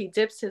 He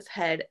dips his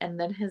head and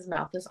then his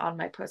mouth is on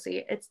my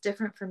pussy. It's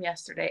different from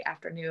yesterday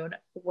afternoon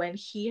when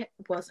he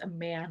was a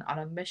man on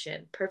a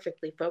mission,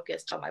 perfectly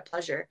focused on my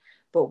pleasure,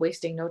 but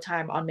wasting no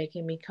time on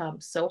making me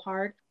come so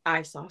hard,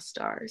 I saw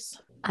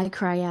stars. I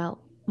cry out,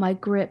 my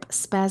grip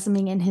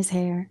spasming in his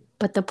hair.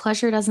 But the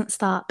pleasure doesn't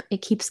stop.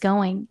 It keeps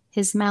going,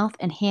 his mouth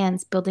and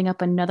hands building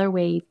up another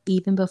wave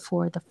even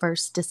before the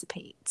first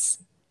dissipates.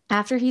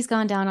 After he's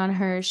gone down on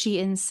her, she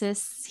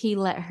insists he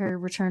let her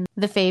return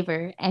the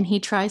favor, and he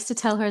tries to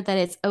tell her that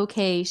it's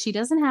okay. She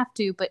doesn't have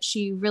to, but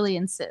she really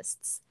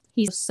insists.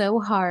 He's so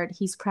hard,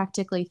 he's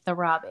practically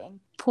throbbing.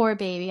 Poor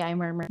baby, I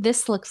murmur.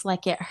 This looks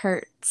like it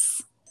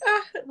hurts.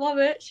 Love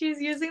it.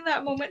 She's using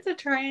that moment to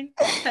try and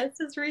test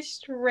his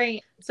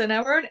restraint. So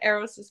now we're on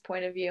Eros's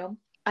point of view.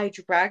 I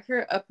drag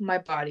her up my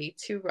body.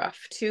 Too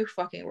rough. Too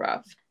fucking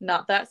rough.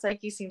 Not that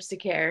Psyche seems to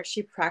care.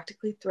 She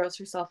practically throws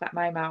herself at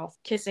my mouth,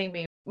 kissing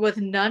me with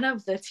none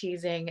of the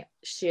teasing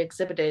she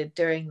exhibited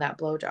during that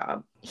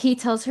blowjob. He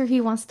tells her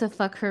he wants to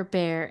fuck her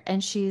bare,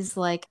 and she's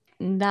like,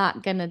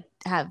 not gonna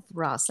have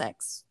raw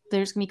sex.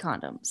 There's gonna be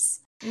condoms.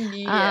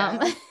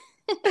 Yeah.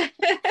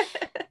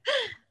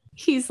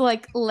 He's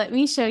like, let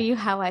me show you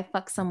how I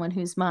fuck someone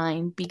who's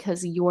mine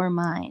because you're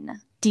mine.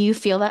 Do you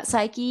feel that,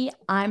 Psyche?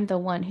 I'm the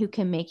one who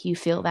can make you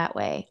feel that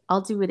way.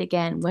 I'll do it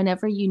again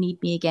whenever you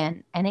need me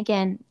again and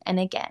again and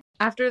again.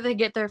 After they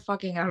get their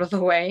fucking out of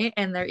the way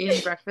and they're eating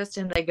breakfast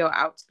and they go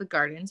out to the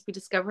gardens, we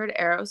discovered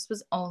Eros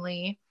was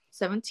only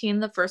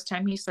 17 the first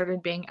time he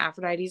started being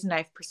Aphrodite's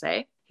knife per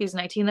se. He's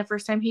 19 the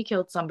first time he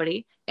killed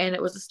somebody, and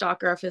it was a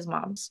stalker of his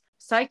mom's.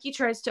 Psyche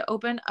tries to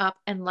open up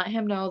and let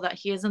him know that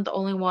he isn't the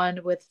only one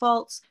with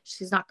faults.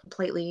 She's not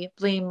completely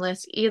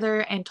blameless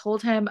either, and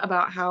told him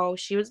about how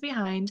she was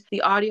behind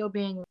the audio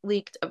being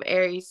leaked of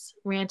Ares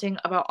ranting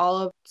about all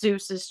of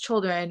Zeus's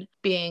children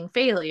being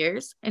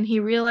failures. And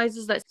he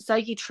realizes that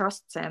Psyche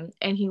trusts him,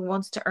 and he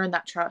wants to earn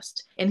that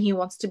trust, and he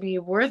wants to be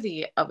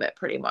worthy of it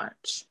pretty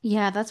much.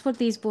 Yeah, that's what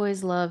these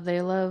boys love.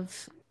 They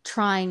love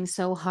trying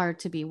so hard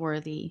to be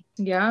worthy.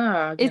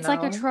 Yeah, It's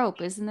like a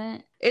trope, isn't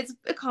it? It's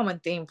a common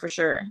theme for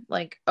sure.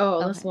 Like,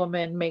 oh, this Okay.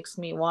 woman makes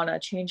me want to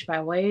change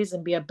my ways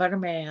and be a better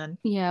man.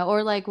 Yeah,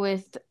 or like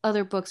with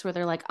other books where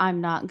they're like,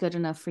 I'm not good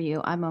enough for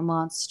you. I'm a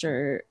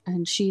monster.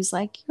 And she's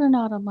like, you're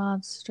not a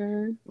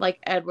monster. Like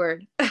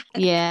Edward.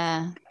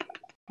 Yeah.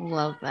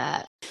 Love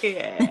that.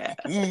 Yeah.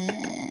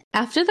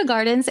 After the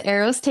gardens,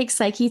 Eros takes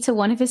Psyche to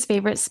one of his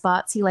favorite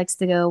spots he likes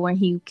to go where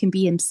he can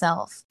be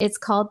himself. It's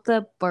called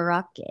the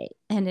Barake,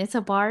 and it's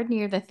a bar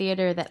near the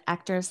theater that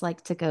actors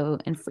like to go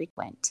and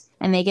frequent.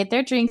 And they get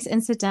their drinks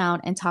and sit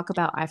down and talk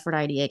about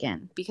Aphrodite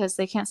again because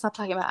they can't stop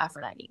talking about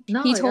Aphrodite.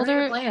 No, he told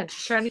her plan.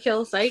 She's trying to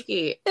kill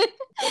Psyche.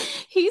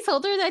 he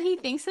told her that he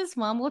thinks his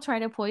mom will try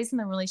to poison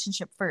the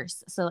relationship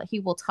first so that he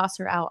will toss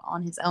her out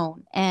on his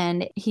own.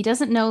 And he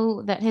doesn't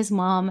know that his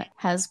mom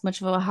has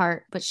much of a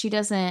heart, but she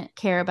doesn't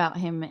care about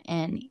him.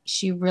 And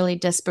she really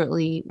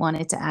desperately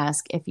wanted to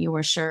ask if you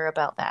were sure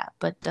about that,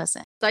 but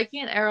doesn't. Psyche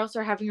and Eros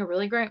are having a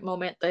really great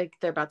moment. Like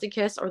they're about to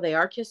kiss or they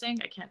are kissing.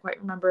 I can't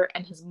quite remember.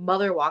 And his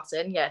mother walks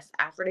in. Yes,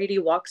 Aphrodite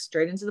walks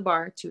straight into the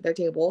bar to their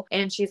table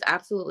and she's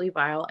absolutely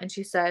vile. And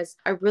she says,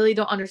 I really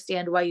don't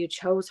understand why you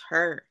chose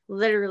her.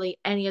 Literally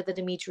any of the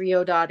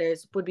Demetrio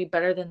daughters would be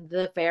better than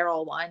the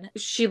feral one.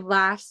 She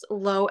laughs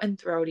low and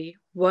throaty.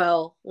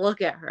 Well,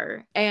 look at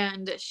her.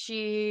 And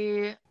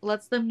she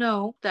lets them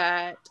know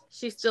that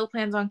she still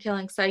plans on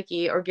killing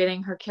Psyche or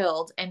getting her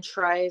killed and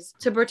tries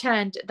to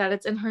pretend that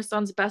it's in her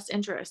son's best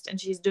interest and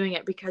she's doing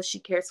it because she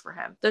cares for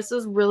him. This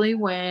is really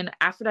when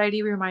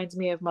Aphrodite reminds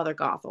me of Mother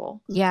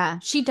Gothel. Yeah,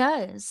 she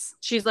does.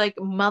 She's like,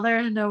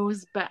 Mother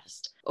knows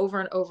best.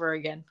 Over and over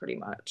again, pretty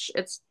much.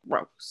 It's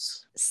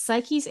gross.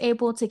 Psyche's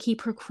able to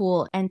keep her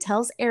cool and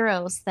tells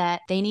Eros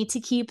that they need to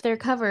keep their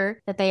cover,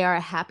 that they are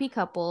a happy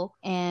couple,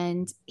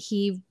 and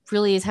he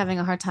really is having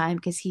a hard time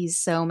because he's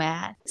so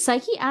mad.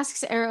 Psyche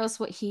asks Eros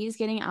what he's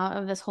getting out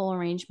of this whole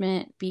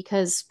arrangement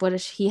because what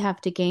does he have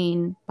to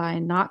gain by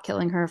not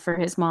killing her for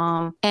his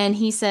mom? And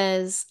he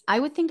says, I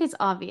would think it's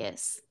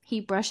obvious. He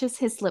brushes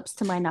his lips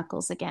to my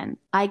knuckles again.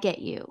 I get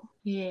you.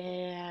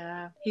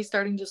 Yeah, he's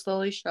starting to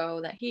slowly show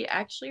that he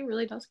actually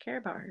really does care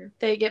about her.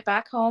 They get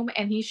back home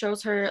and he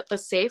shows her the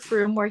safe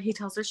room where he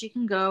tells her she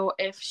can go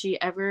if she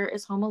ever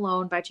is home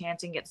alone by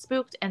chance and gets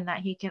spooked, and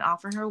that he can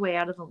offer her a way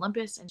out of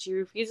Olympus, and she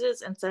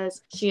refuses and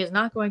says she is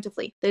not going to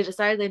flee. They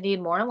decide they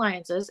need more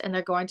alliances and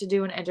they're going to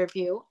do an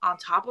interview on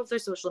top of their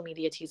social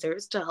media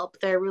teasers to help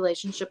their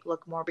relationship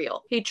look more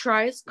real. He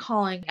tries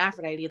calling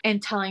Aphrodite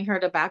and telling her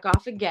to back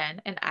off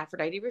again, and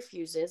Aphrodite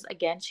refuses.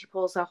 Again, she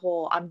pulls that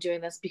whole I'm doing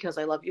this because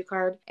I love you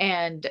card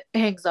and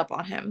hangs up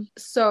on him.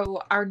 So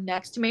our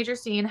next major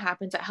scene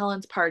happens at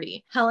Helen's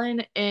party.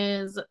 Helen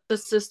is the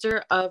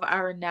sister of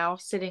our now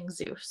sitting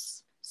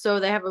Zeus. So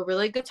they have a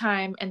really good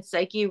time, and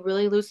Psyche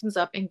really loosens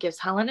up and gives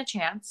Helen a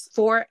chance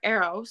for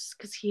Eros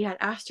because he had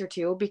asked her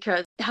to,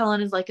 because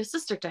Helen is like a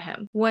sister to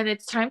him. When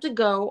it's time to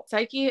go,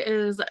 Psyche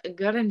is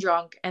good and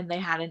drunk, and they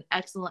had an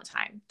excellent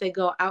time. They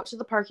go out to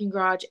the parking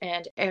garage,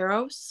 and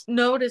Eros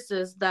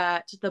notices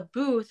that the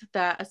booth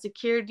that a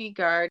security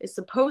guard is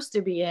supposed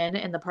to be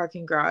in the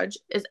parking garage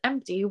is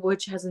empty,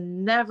 which has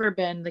never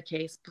been the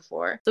case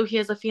before. So he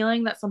has a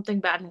feeling that something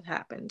bad has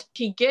happened.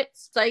 He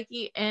gets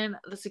Psyche in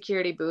the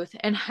security booth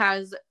and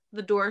has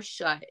the door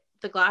shut.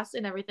 The glass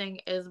and everything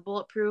is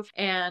bulletproof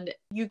and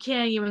you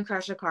can't even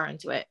crash a car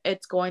into it.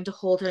 It's going to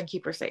hold her and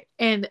keep her safe.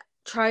 And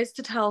tries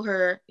to tell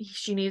her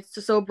she needs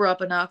to sober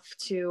up enough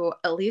to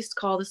at least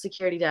call the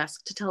security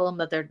desk to tell them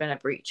that there'd been a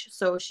breach.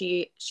 So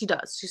she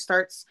does. She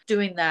starts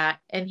doing that,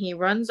 and he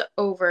runs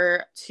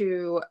over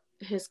to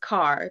his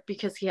car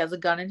because he has a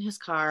gun in his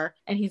car,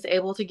 and he's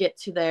able to get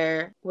to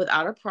there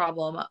without a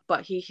problem,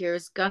 but he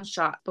hears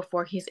gunshot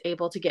before he's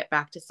able to get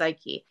back to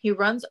Psyche. He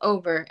runs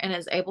over and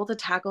is able to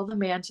tackle the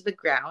man to the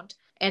ground,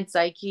 and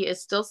Psyche is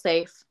still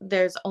safe.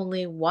 There's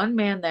only one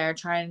man there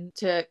trying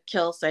to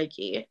kill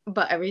Psyche,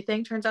 but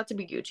everything turns out to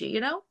be Gucci,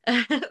 you know?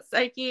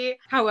 Psyche,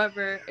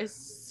 however, is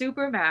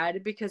super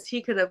mad because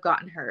he could have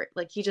gotten hurt.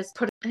 Like, he just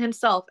put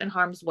himself in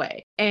harm's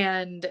way.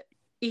 And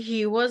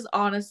he was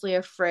honestly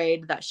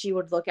afraid that she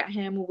would look at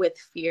him with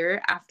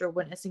fear after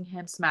witnessing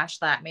him smash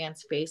that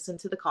man's face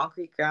into the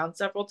concrete ground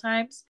several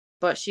times.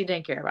 But she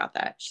didn't care about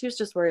that. She was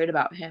just worried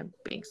about him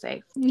being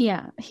safe.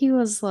 Yeah, he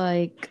was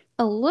like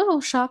a little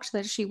shocked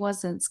that she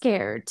wasn't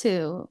scared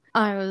too.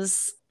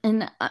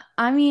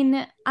 I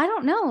mean, I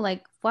don't know,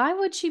 like, why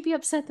would she be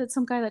upset that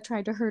some guy that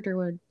tried to hurt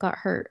her got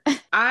hurt?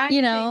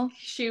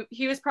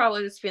 He was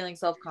probably just feeling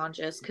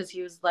self-conscious because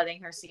he was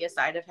letting her see a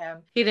side of him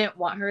he didn't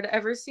want her to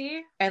ever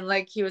see, and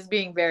like he was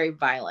being very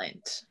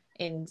violent.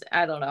 And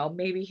I don't know,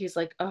 maybe he's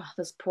like, oh,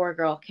 this poor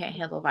girl can't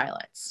handle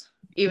violence,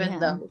 even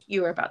though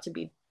you were about to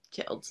be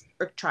killed,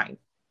 or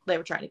they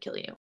were trying to kill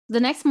you. The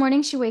next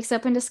morning, she wakes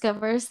up and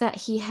discovers that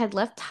he had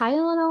left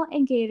Tylenol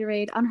and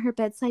Gatorade on her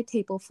bedside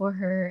table for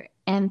her,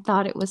 and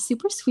thought it was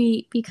super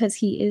sweet because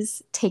he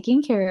is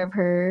taking care of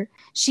her.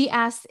 She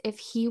asks if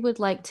he would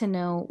like to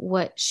know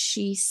what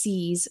she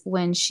sees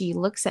when she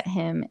looks at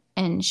him,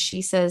 and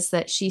she says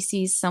that she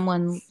sees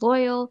someone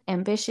loyal,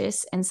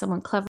 ambitious, and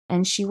someone clever,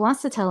 and she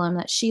wants to tell him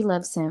that she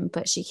loves him,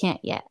 but she can't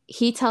yet.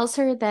 He tells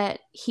her that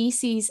he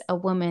sees a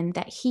woman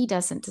that he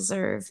doesn't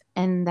deserve,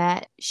 and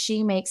that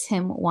she makes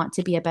him want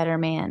to be a better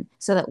man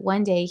so that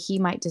one day he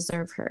might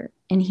deserve her,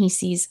 and he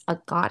sees a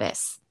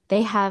goddess.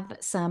 They have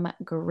some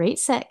great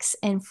sex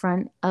in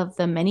front of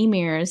the many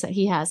mirrors that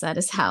he has at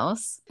his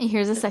house. And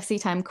here's a sexy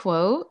time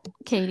quote.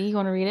 Katie, you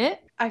want to read it?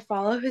 I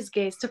follow his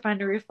gaze to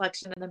find a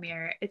reflection in the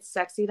mirror. It's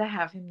sexy to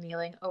have him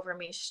kneeling over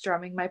me,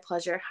 strumming my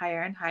pleasure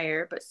higher and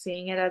higher, but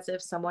seeing it as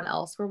if someone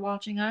else were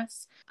watching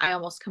us. I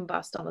almost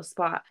combust on the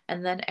spot,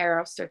 and then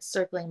Eros starts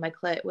circling my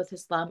clit with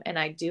his thumb, and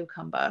I do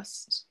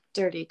combust.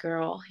 Dirty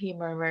girl, he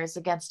murmurs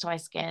against my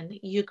skin.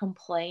 You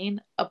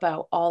complain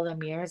about all the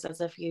mirrors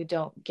as if you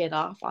don't get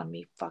off on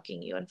me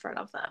fucking you in front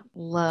of them.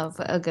 Love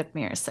a good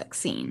mirror sex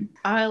scene.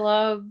 I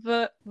love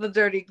the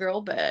dirty girl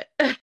bit.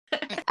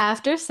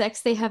 After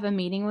sex, they have a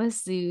meeting with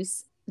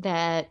Zeus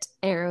that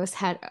Eros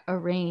had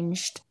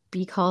arranged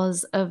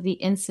because of the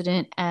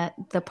incident at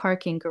the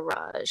parking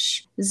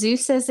garage.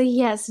 Zeus says that he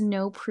has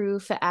no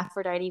proof that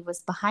Aphrodite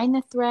was behind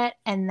the threat,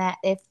 and that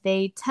if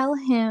they tell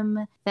him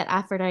that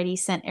Aphrodite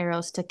sent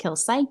Eros to kill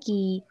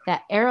Psyche,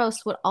 that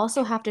Eros would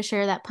also have to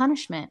share that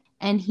punishment.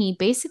 And he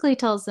basically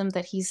tells them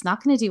that he's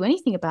not going to do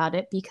anything about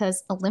it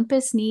because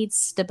Olympus needs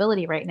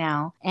stability right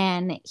now,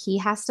 and he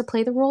has to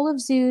play the role of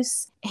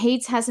Zeus.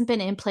 Hades hasn't been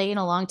in play in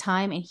a long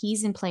time, and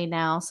he's in play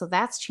now, so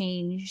that's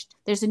changed.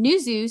 There's a new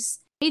Zeus.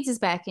 Hades is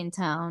back in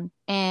town,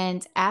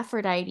 and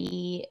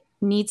Aphrodite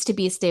needs to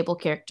be a stable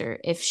character.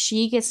 If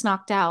she gets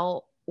knocked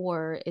out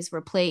or is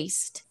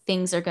replaced,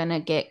 things are gonna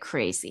get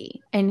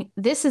crazy. And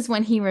this is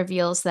when he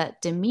reveals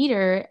that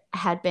Demeter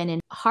had been in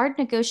hard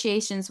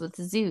negotiations with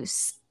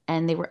Zeus,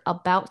 and they were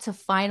about to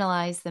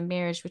finalize the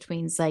marriage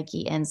between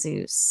Psyche and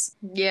Zeus.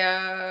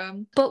 Yeah,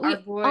 but we our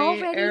boy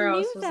already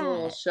Eros knew was that. a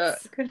little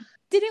shook.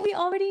 Didn't we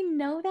already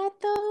know that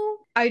though?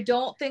 I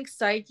don't think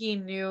Psyche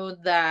knew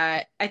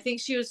that. I think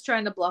she was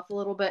trying to bluff a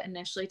little bit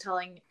initially,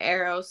 telling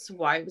Eros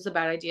why it was a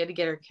bad idea to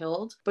get her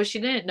killed. But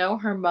she didn't know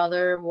her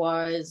mother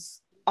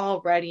was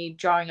already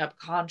drawing up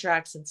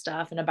contracts and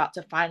stuff and about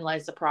to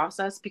finalize the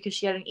process, because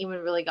she hadn't even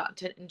really gotten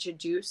to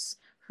introduce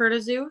her to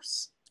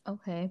Zeus.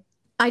 Okay.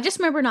 I just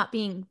remember not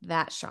being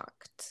that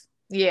shocked.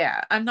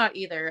 Yeah, I'm not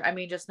either. I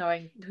mean, just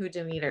knowing who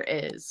Demeter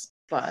is.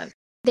 But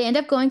they end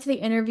up going to the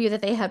interview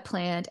that they had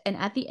planned, and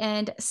at the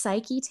end,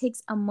 Psyche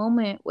takes a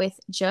moment with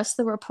just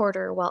the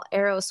reporter while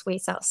Eros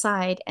waits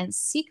outside and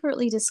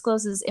secretly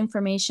discloses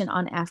information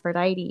on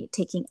Aphrodite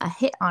taking a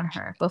hit on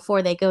her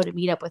before they go to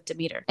meet up with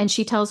Demeter. And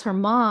she tells her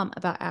mom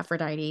about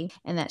Aphrodite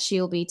and that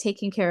she will be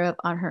taken care of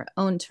on her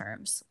own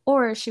terms,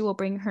 or she will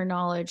bring her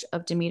knowledge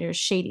of Demeter's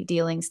shady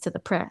dealings to the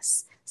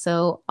press.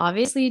 So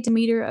obviously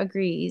Demeter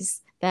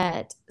agrees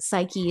that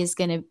Psyche is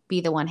going to be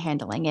the one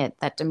handling it,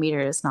 that Demeter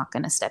is not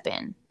going to step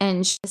in.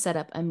 And she set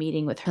up a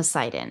meeting with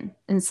Poseidon.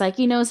 And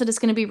Psyche knows that it's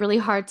going to be really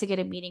hard to get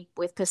a meeting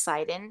with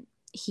Poseidon.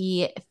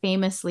 He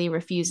famously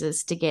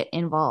refuses to get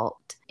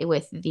involved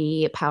with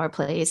the power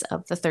plays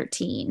of the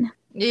 13.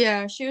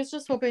 Yeah, she was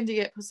just hoping to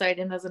get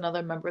Poseidon as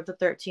another member of the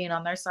 13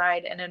 on their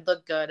side, and it'd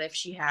look good if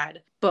she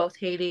had both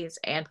Hades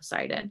and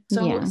Poseidon.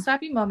 So, Yeah.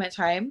 Sappy moment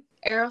time.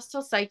 Eros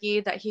tells Psyche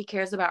that he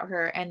cares about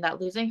her and that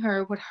losing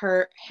her would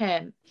hurt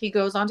him. He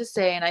goes on to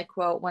say, and I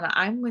quote, "When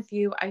I'm with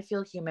you, I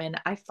feel human.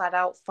 I flat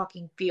out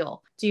fucking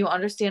feel. Do you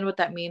understand what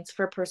that means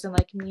for a person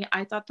like me?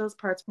 I thought those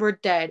parts were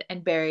dead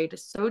and buried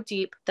so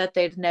deep that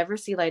they'd never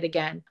see light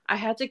again. I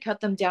had to cut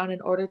them down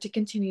in order to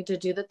continue to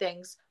do the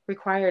things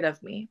required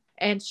of me."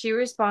 And she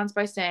responds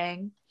by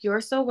saying,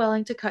 "You're so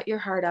willing to cut your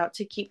heart out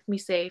to keep me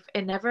safe.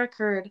 It never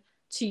occurred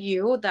to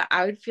you that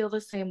I would feel the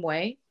same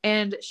way."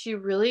 And she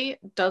really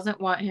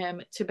doesn't want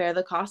him to bear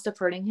the cost of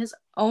hurting his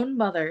own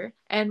mother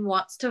and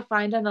wants to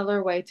find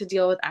another way to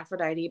deal with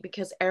Aphrodite,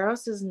 because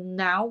Eros is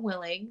now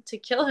willing to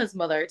kill his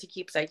mother to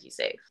keep Psyche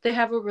safe. They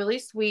have a really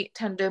sweet,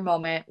 tender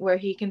moment where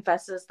he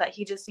confesses that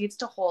he just needs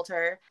to hold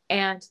her,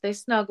 and they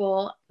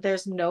snuggle.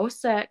 There's no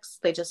sex.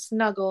 They just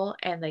snuggle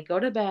and they go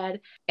to bed,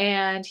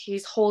 and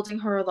he's holding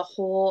her the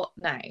whole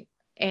night.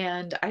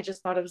 And I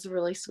just thought it was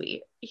really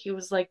sweet. He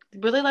was like,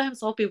 really let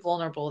himself be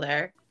vulnerable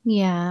there.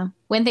 Yeah.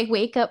 When they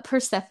wake up,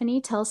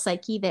 Persephone tells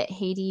Psyche that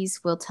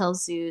Hades will tell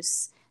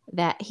Zeus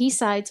that he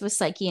sides with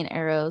Psyche and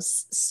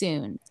Eros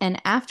soon.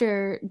 And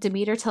after,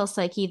 Demeter tells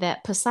Psyche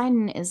that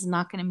Poseidon is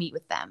not going to meet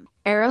with them.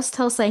 Eros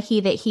tells Psyche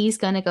that he's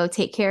going to go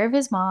take care of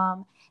his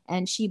mom,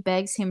 and she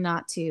begs him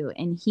not to,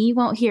 and he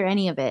won't hear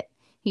any of it.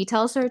 He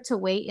tells her to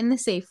wait in the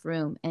safe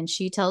room, and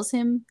she tells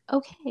him,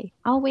 "Okay,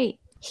 I'll wait."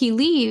 He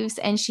leaves,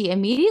 and she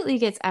immediately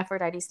gets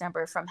Aphrodite's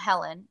number from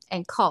Helen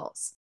and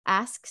calls,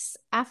 asks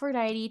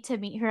Aphrodite to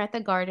meet her at the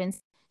gardens.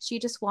 She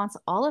just wants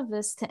all of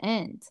this to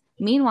end.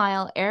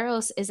 Meanwhile,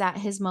 Eros is at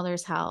his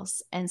mother's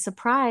house and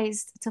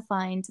surprised to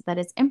find that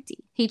it's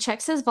empty. He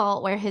checks his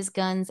vault where his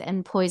guns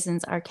and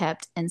poisons are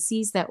kept and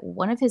sees that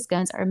one of his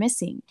guns are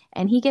missing,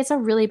 and he gets a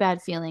really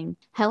bad feeling.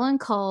 Helen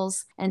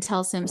calls and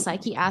tells him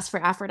Psyche asked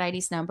for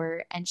Aphrodite's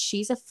number, and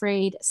she's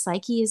afraid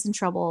Psyche is in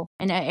trouble.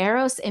 And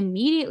Eros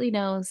immediately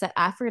knows that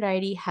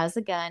Aphrodite has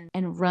a gun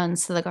and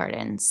runs to the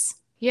gardens.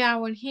 Yeah,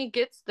 when he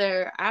gets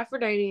there,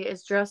 Aphrodite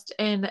is dressed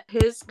in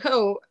his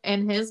coat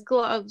and his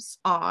gloves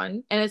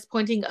on and is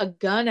pointing a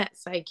gun at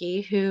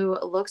Psyche, who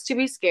looks to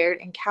be scared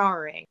and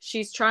cowering.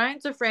 She's trying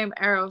to frame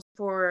Eros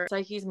for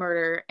Psyche's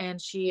murder,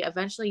 and she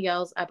eventually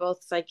yells at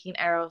both Psyche and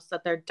Eros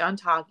that they're done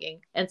talking,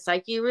 and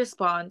Psyche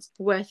responds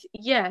with,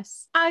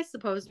 "Yes, I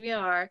suppose we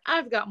are.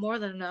 I've got more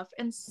than enough,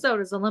 and so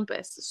does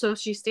Olympus." So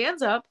she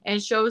stands up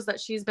and shows that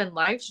she's been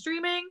live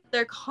streaming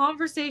their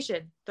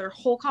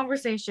whole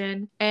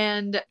conversation,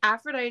 and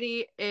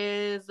Aphrodite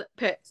is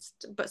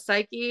pissed, but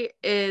Psyche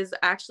is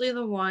actually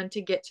the one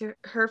to get to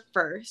her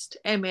first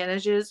and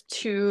manages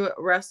to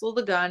wrestle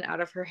the gun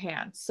out of her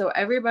hands. So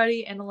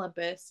everybody in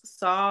Olympus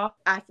saw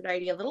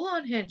Aphrodite a little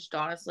unhinged,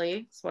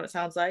 honestly, that's what it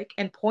sounds like,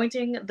 and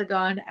pointing the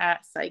gun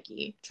at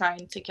Psyche,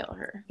 trying to kill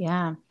her.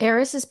 Yeah.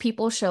 Eris's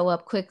people show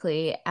up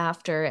quickly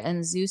after,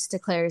 and Zeus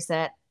declares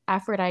that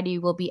Aphrodite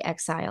will be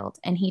exiled,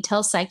 and he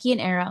tells Psyche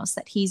and Eros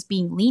that he's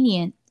being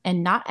lenient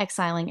and not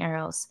exiling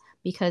Eros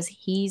because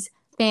he's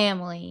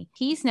family.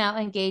 He's now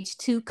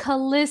engaged to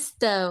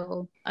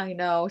Callisto. I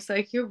know.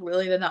 Psyche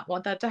really did not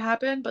want that to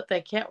happen, but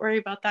they can't worry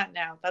about that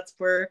now. That's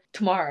for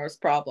tomorrow's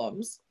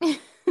problems.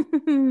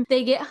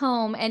 They get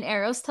home and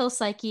Eros tells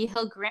Psyche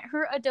he'll grant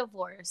her a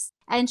divorce.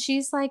 And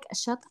she's like,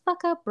 "Shut the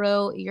fuck up,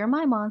 bro. You're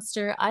my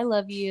monster. I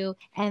love you."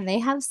 And they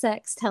have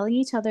sex, telling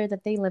each other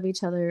that they love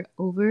each other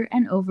over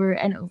and over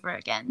and over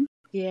again.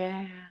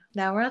 Yeah.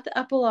 Now we're at the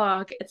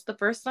epilogue. It's the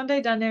first Sunday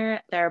dinner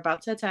they're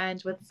about to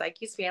attend with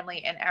Psyche's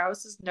family, and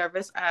Eros is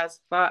nervous as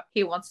fuck.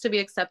 He wants to be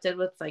accepted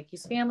with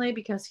Psyche's family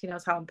because he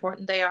knows how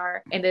important they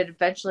are, and it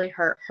eventually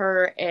hurt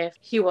her if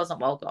he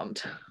wasn't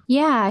welcomed.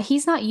 Yeah,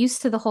 he's not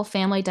used to the whole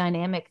family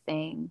dynamic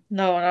thing.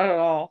 No, not at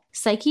all.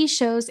 Psyche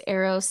shows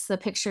Eros the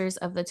pictures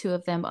of the two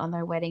of them on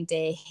their wedding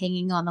day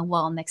hanging on the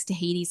wall next to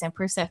Hades and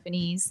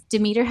Persephone's.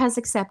 Demeter has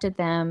accepted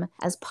them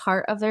as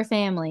part of their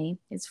family.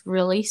 It's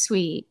really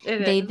sweet.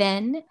 They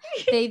then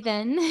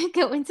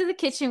go into the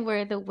kitchen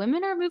where the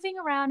women are moving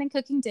around and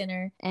cooking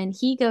dinner, and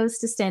he goes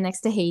to stand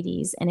next to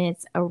Hades, and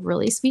it's a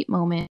really sweet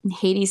moment. And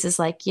Hades is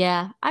like,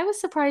 "Yeah, I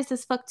was surprised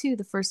as fuck too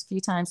the first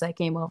few times I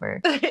came over."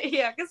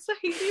 Yeah, because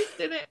Hades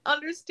didn't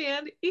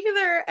understand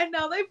either, and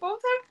now they both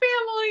have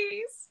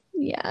families.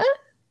 Yeah.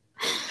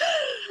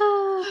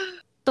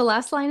 The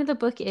last line of the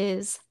book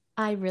is,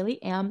 "I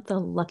really am the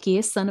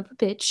luckiest son of a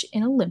bitch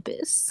in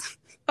Olympus."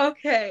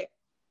 Okay.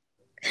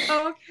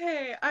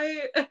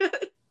 I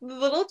a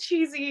little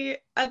cheesy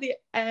at the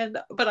end,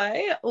 but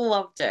I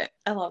loved it.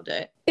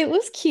 It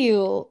was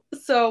cute.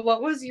 So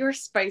what was your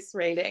spice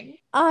rating?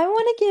 I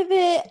want to give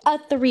it a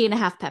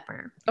 3.5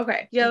 pepper.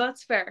 Okay. Yeah,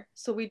 that's fair.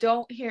 So we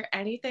don't hear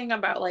anything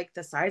about like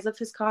the size of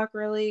his cock,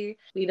 really.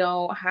 We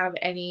don't have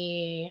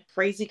any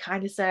crazy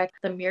kind of sex.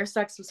 The mere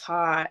sex was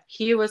hot.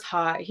 He was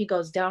hot. He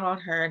goes down on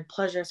her and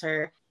pleasures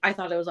her. I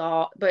thought it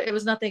was but it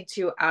was nothing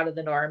too out of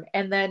the norm.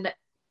 And then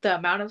the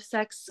amount of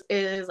sex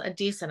is a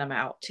decent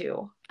amount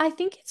too. I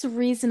think it's a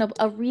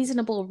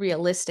reasonable,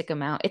 realistic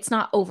amount. It's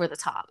not over the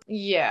top.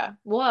 Yeah.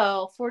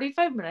 Well,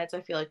 45 minutes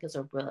I feel like is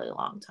a really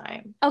long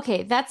time.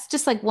 Okay, that's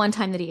just like one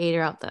time that he ate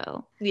her out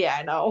though. Yeah,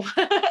 I know.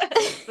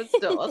 But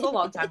still, it's a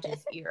long time to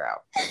just eat her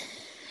out.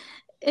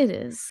 It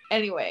is.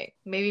 Anyway,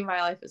 maybe my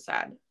life is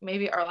sad.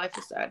 Maybe our life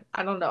is sad.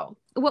 I don't know.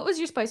 What was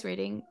your spice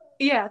rating?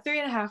 Yeah,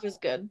 3.5 is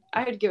good.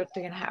 I would give it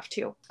 3.5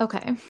 too.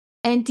 Okay.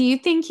 And do you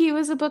think he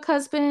was a book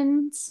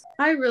husband?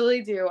 I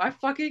really do. I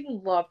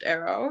fucking loved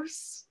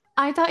Eros.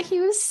 I thought he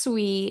was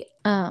sweet.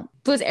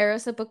 Was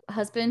Eros a book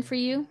husband for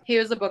you? He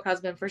was a book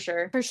husband for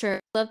sure. For sure.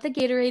 Loved the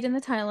Gatorade and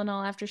the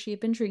Tylenol after she had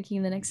been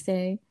drinking the next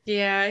day.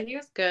 Yeah, he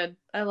was good.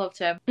 I loved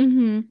him.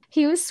 Mm-hmm.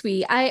 He was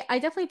sweet. I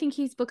definitely think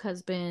he's book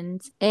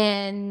husband.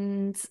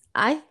 And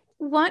I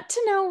want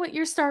to know what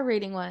your star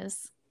rating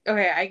was.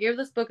 Okay, I gave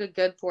this book a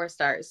good 4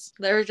 stars.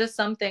 There are just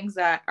some things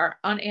that are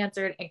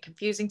unanswered and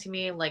confusing to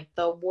me, like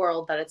the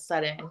world that it's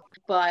set in.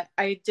 But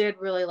I did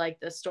really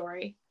like this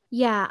story.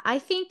 Yeah, I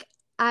think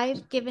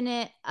I've given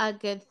it a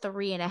good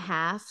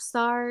 3.5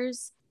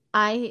 stars.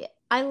 I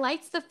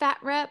liked the fat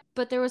rep,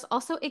 but there was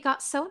also, it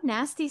got so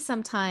nasty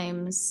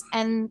sometimes.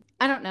 And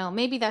I don't know,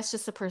 maybe that's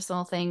just a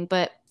personal thing,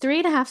 but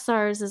 3.5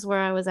 stars is where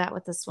I was at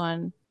with this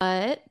one.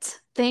 But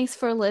thanks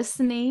for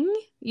listening.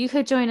 You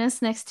could join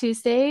us next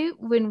Tuesday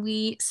when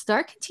we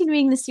start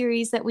continuing the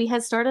series that we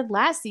had started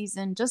last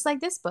season, just like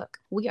this book.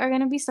 We are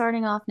going to be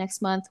starting off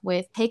next month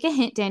with Take a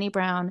Hint, Danny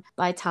Brown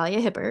by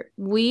Talia Hibbert.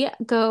 We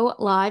go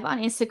live on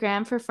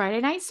Instagram for Friday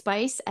Night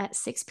Spice at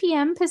 6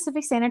 p.m.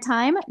 Pacific Standard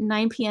Time,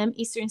 9 p.m.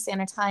 Eastern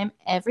Standard Time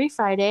every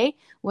Friday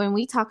when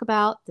we talk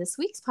about this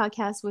week's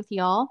podcast with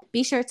y'all.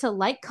 Be sure to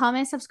like,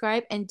 comment,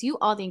 subscribe, and do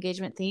all the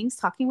engagement things.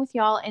 Talking with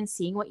y'all and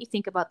seeing what you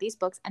think about these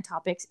books and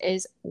topics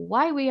is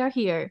why we are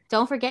here.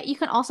 Don't forget, you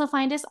can also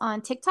find us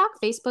on TikTok,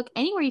 Facebook,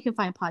 anywhere you can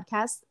find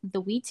podcasts,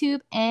 the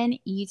WeTube, and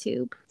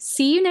YouTube.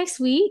 See you next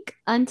week.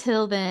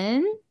 Until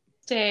then,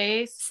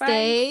 stay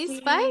spicy. Stay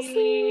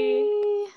spicy.